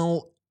 And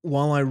while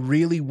I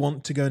really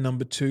want to go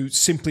number 2,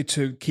 simply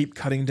to keep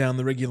cutting down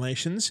the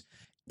regulations,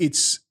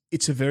 it's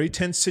a very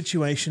tense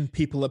situation.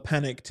 People are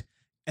panicked,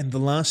 and the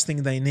last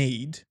thing they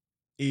need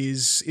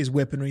is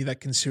weaponry that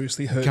can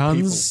seriously hurt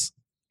people.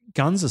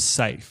 Guns are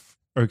safe,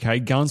 okay?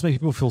 Guns make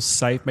people feel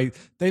safe.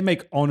 They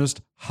make honest,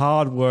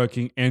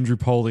 hard-working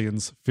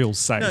Andropolians feel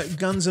safe. No,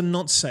 guns are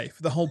not safe.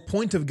 The whole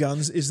point of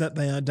guns is that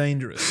they are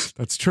dangerous.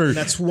 That's true. And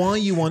that's why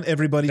you want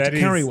everybody to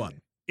carry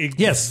one.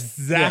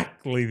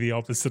 Exactly the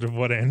opposite of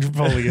what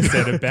Andropolia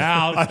said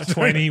about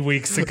 20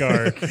 weeks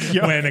ago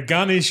when a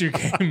gun issue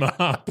came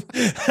up.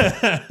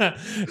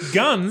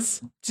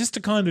 Guns, just a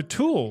kind of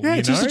tool.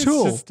 Yeah, just a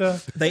tool.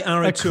 They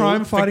are a tool.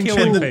 Crime-fighting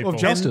tool of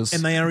justice.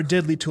 And they are a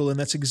deadly tool, and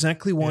that's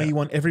exactly why you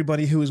want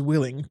everybody who is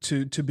willing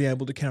to be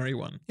able to carry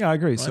one. Yeah, I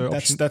agree. Right? So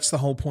that's the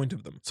whole point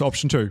of them. So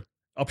option 2.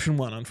 Option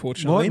 1,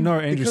 unfortunately. What? No,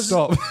 Andrew, because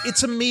stop.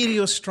 It's a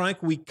meteor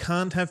strike. We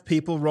can't have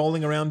people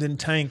rolling around in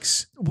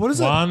tanks. What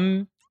is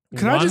it?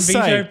 Can One I just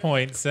veto say,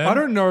 point, sir. I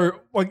don't know,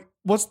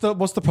 what's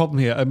the problem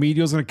here? A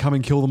meteor's going to come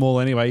and kill them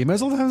all anyway. You may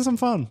as well have some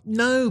fun.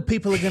 No,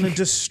 people are going to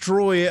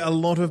destroy a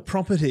lot of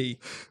property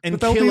and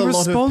But kill they'll a be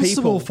lot of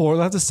responsible people. for it.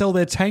 They'll have to sell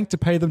their tank to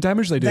pay the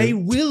damage they do. They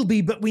will be,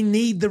 but we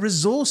need the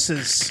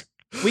resources.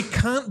 We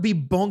can't be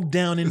bogged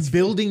down in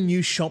building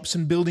new shops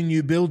and building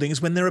new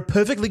buildings when there are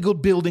perfectly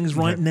good buildings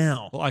right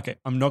now. Well, okay,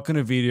 I'm not going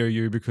to veto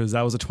you because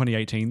that was a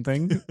 2018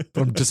 thing,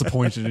 but I'm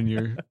disappointed in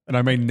you, and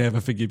I may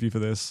never forgive you for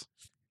this.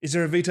 Is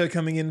there a veto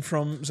coming in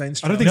from Zane I don't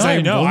Stroud? think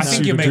Zane I wants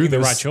think you you're to do making the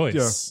this. right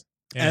choice.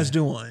 Yeah. As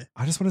do I.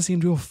 I just want to see him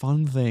do a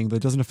fun thing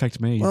that doesn't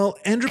affect me. Well,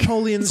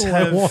 Andropolians That's all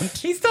I want. have...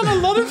 He's done a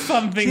lot of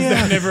fun things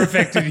that never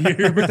affected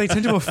you. But they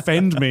tend to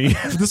offend me.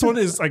 This one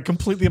is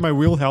completely in my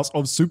wheelhouse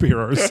of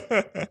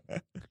superheroes.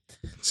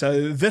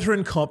 So,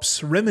 veteran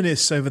cops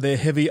reminisce over their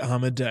heavy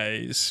armor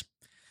days.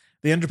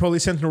 The Andropolia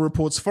Sentinel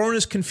reports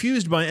foreigners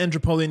confused by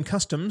Andropolian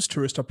customs,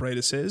 tourist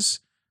operator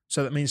says.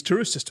 So that means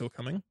tourists are still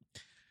coming.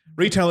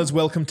 Retailers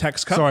welcome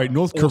tax cut. Sorry,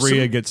 North Awesome.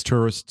 Korea gets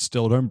tourists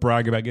still. Don't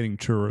brag about getting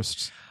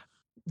tourists.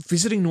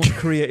 Visiting North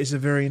Korea is a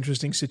very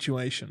interesting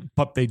situation.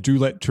 But they do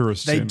let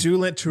tourists in. They do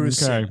let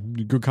tourists Okay,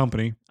 in good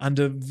company.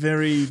 under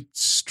very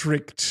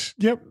strict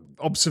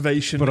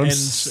observation But I'm and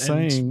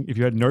saying if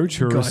you had no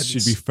tourists, guidance.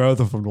 you'd be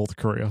further from North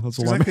Korea. That's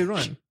all exactly I mean.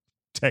 right.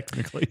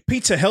 Technically.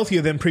 Pizza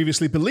healthier than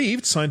previously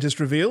believed, scientists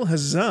reveal.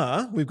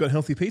 Huzzah, we've got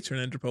healthy pizza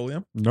in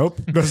Andropolia. Nope.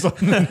 That's not,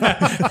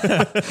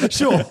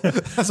 sure.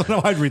 That's not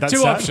how I'd read that. Two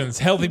stat. options: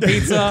 healthy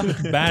pizza,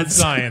 bad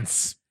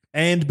science.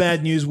 And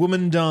bad news,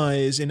 woman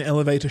dies in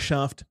elevator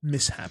shaft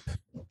mishap.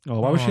 Oh,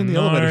 why was she in the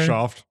no. elevator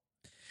shaft?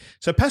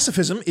 So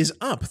pacifism is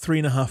up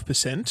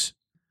 3.5%.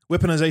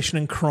 Weaponization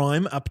and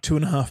crime up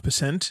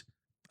 2.5%,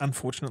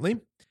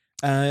 unfortunately.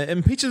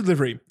 And pizza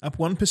delivery up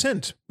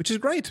 1%, which is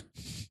great.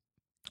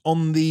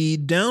 On the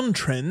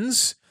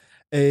downtrends,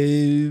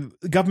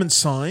 government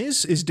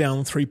size is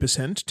down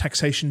 3%,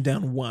 taxation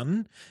down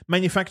 1%,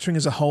 manufacturing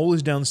as a whole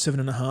is down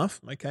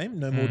 7.5%. Okay,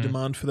 no more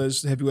demand for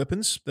those heavy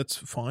weapons. That's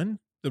fine.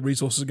 The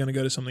resources are going to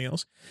go to something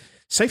else.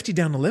 Safety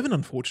down 11%,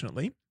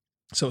 unfortunately.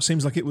 So it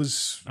seems like it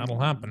was... That'll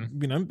happen.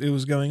 It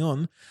was going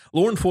on.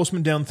 Law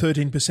enforcement down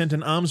 13%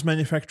 and arms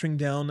manufacturing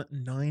down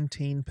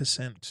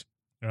 19%.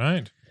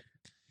 Right.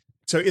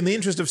 So in the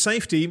interest of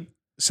safety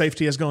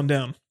has gone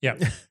down. Yeah.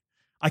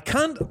 I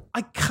can't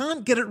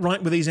get it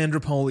right with these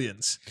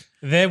Andropolians.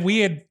 They're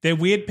weird. They're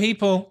weird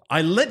people.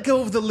 I let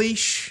go of the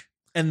leash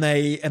and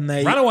they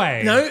Run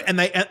away. No, and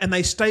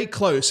they stay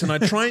close, and I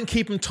try and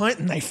keep them tight,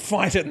 and they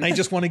fight it, and they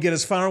just want to get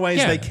as far away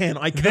as they can.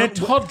 They're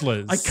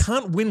toddlers. I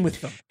can't win with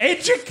them.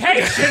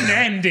 Education,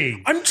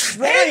 Andy. I'm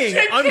trying.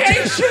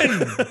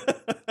 Education.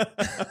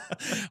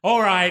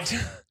 All right,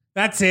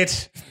 that's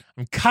it.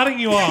 I'm cutting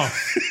you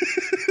off.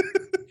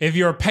 If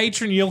you're a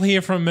patron, you'll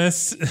hear from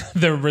us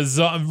the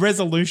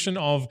resolution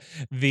of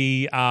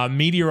the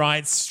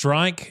meteorite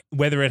strike,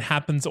 whether it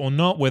happens or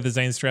not, whether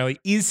Zane Australia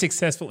is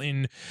successful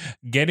in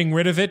getting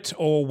rid of it,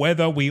 or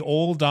whether we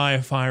all die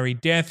a fiery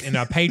death in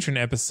our patron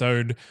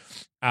episode.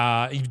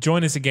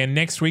 Join us again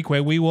next week,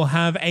 where we will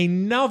have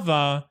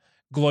another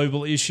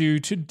global issue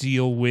to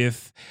deal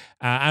with.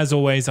 As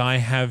always, I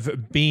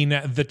have been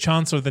the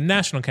Chancellor of the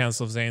National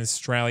Council of Zane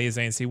Australia,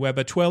 Zane C.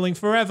 Weber, twirling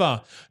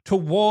forever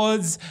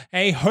towards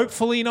a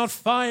hopefully not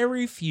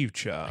fiery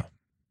future.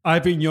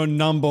 I've been your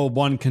number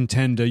one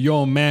contender,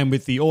 your man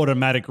with the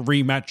automatic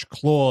rematch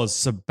clause,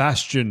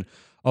 Sebastian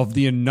of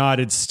the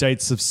United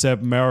States of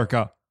Seb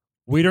America.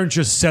 We don't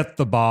just set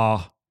the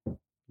bar,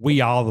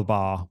 we are the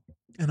bar.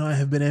 And I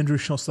have been Andrew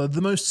Schossler, the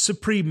most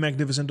supreme,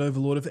 magnificent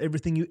overlord of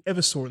everything you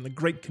ever saw in the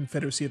great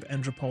confederacy of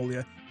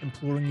Andropolia,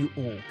 imploring you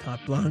all,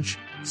 carte blanche,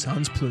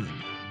 sans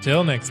plume.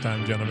 Till next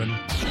time, gentlemen.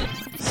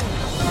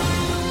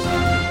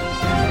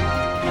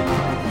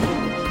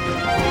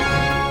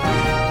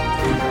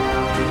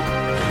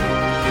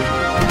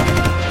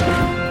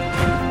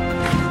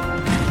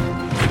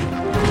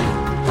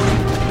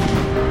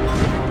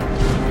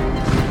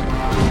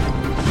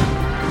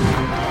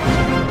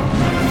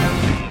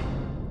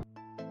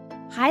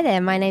 Hi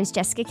there, my name's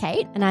Jessica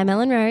Kate. And I'm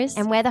Ellen Rose.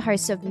 And we're the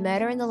hosts of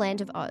Murder in the Land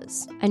of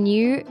Oz, a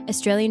new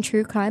Australian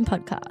true crime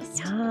podcast.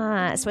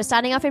 Yes, we're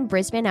starting off in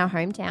Brisbane, our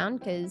hometown,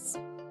 because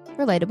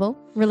relatable.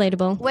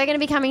 Relatable. We're going to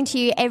be coming to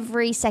you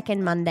every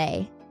second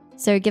Monday.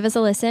 So give us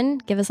a listen,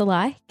 give us a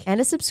like. And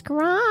a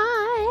subscribe.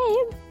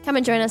 Come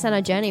and join us on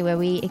our journey where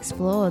we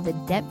explore the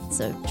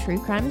depths of True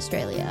Crime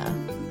Australia.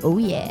 Oh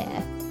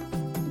yeah.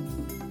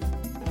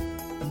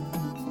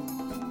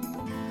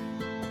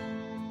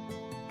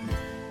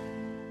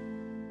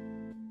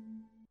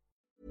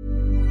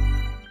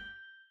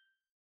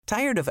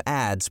 Tired of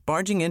ads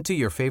barging into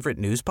your favorite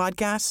news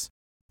podcasts?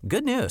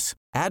 Good news.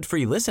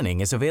 Ad-free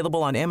listening is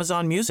available on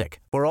Amazon Music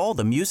for all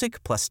the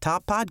music plus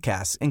top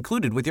podcasts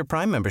included with your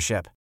Prime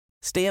membership.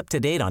 Stay up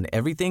to date on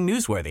everything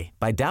newsworthy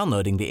by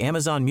downloading the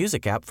Amazon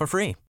Music app for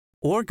free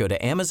or go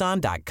to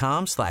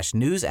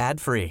amazon.com/news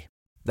ad free.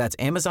 That's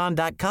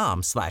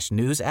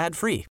amazon.com/news ad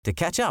free to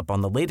catch up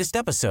on the latest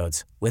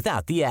episodes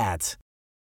without the ads.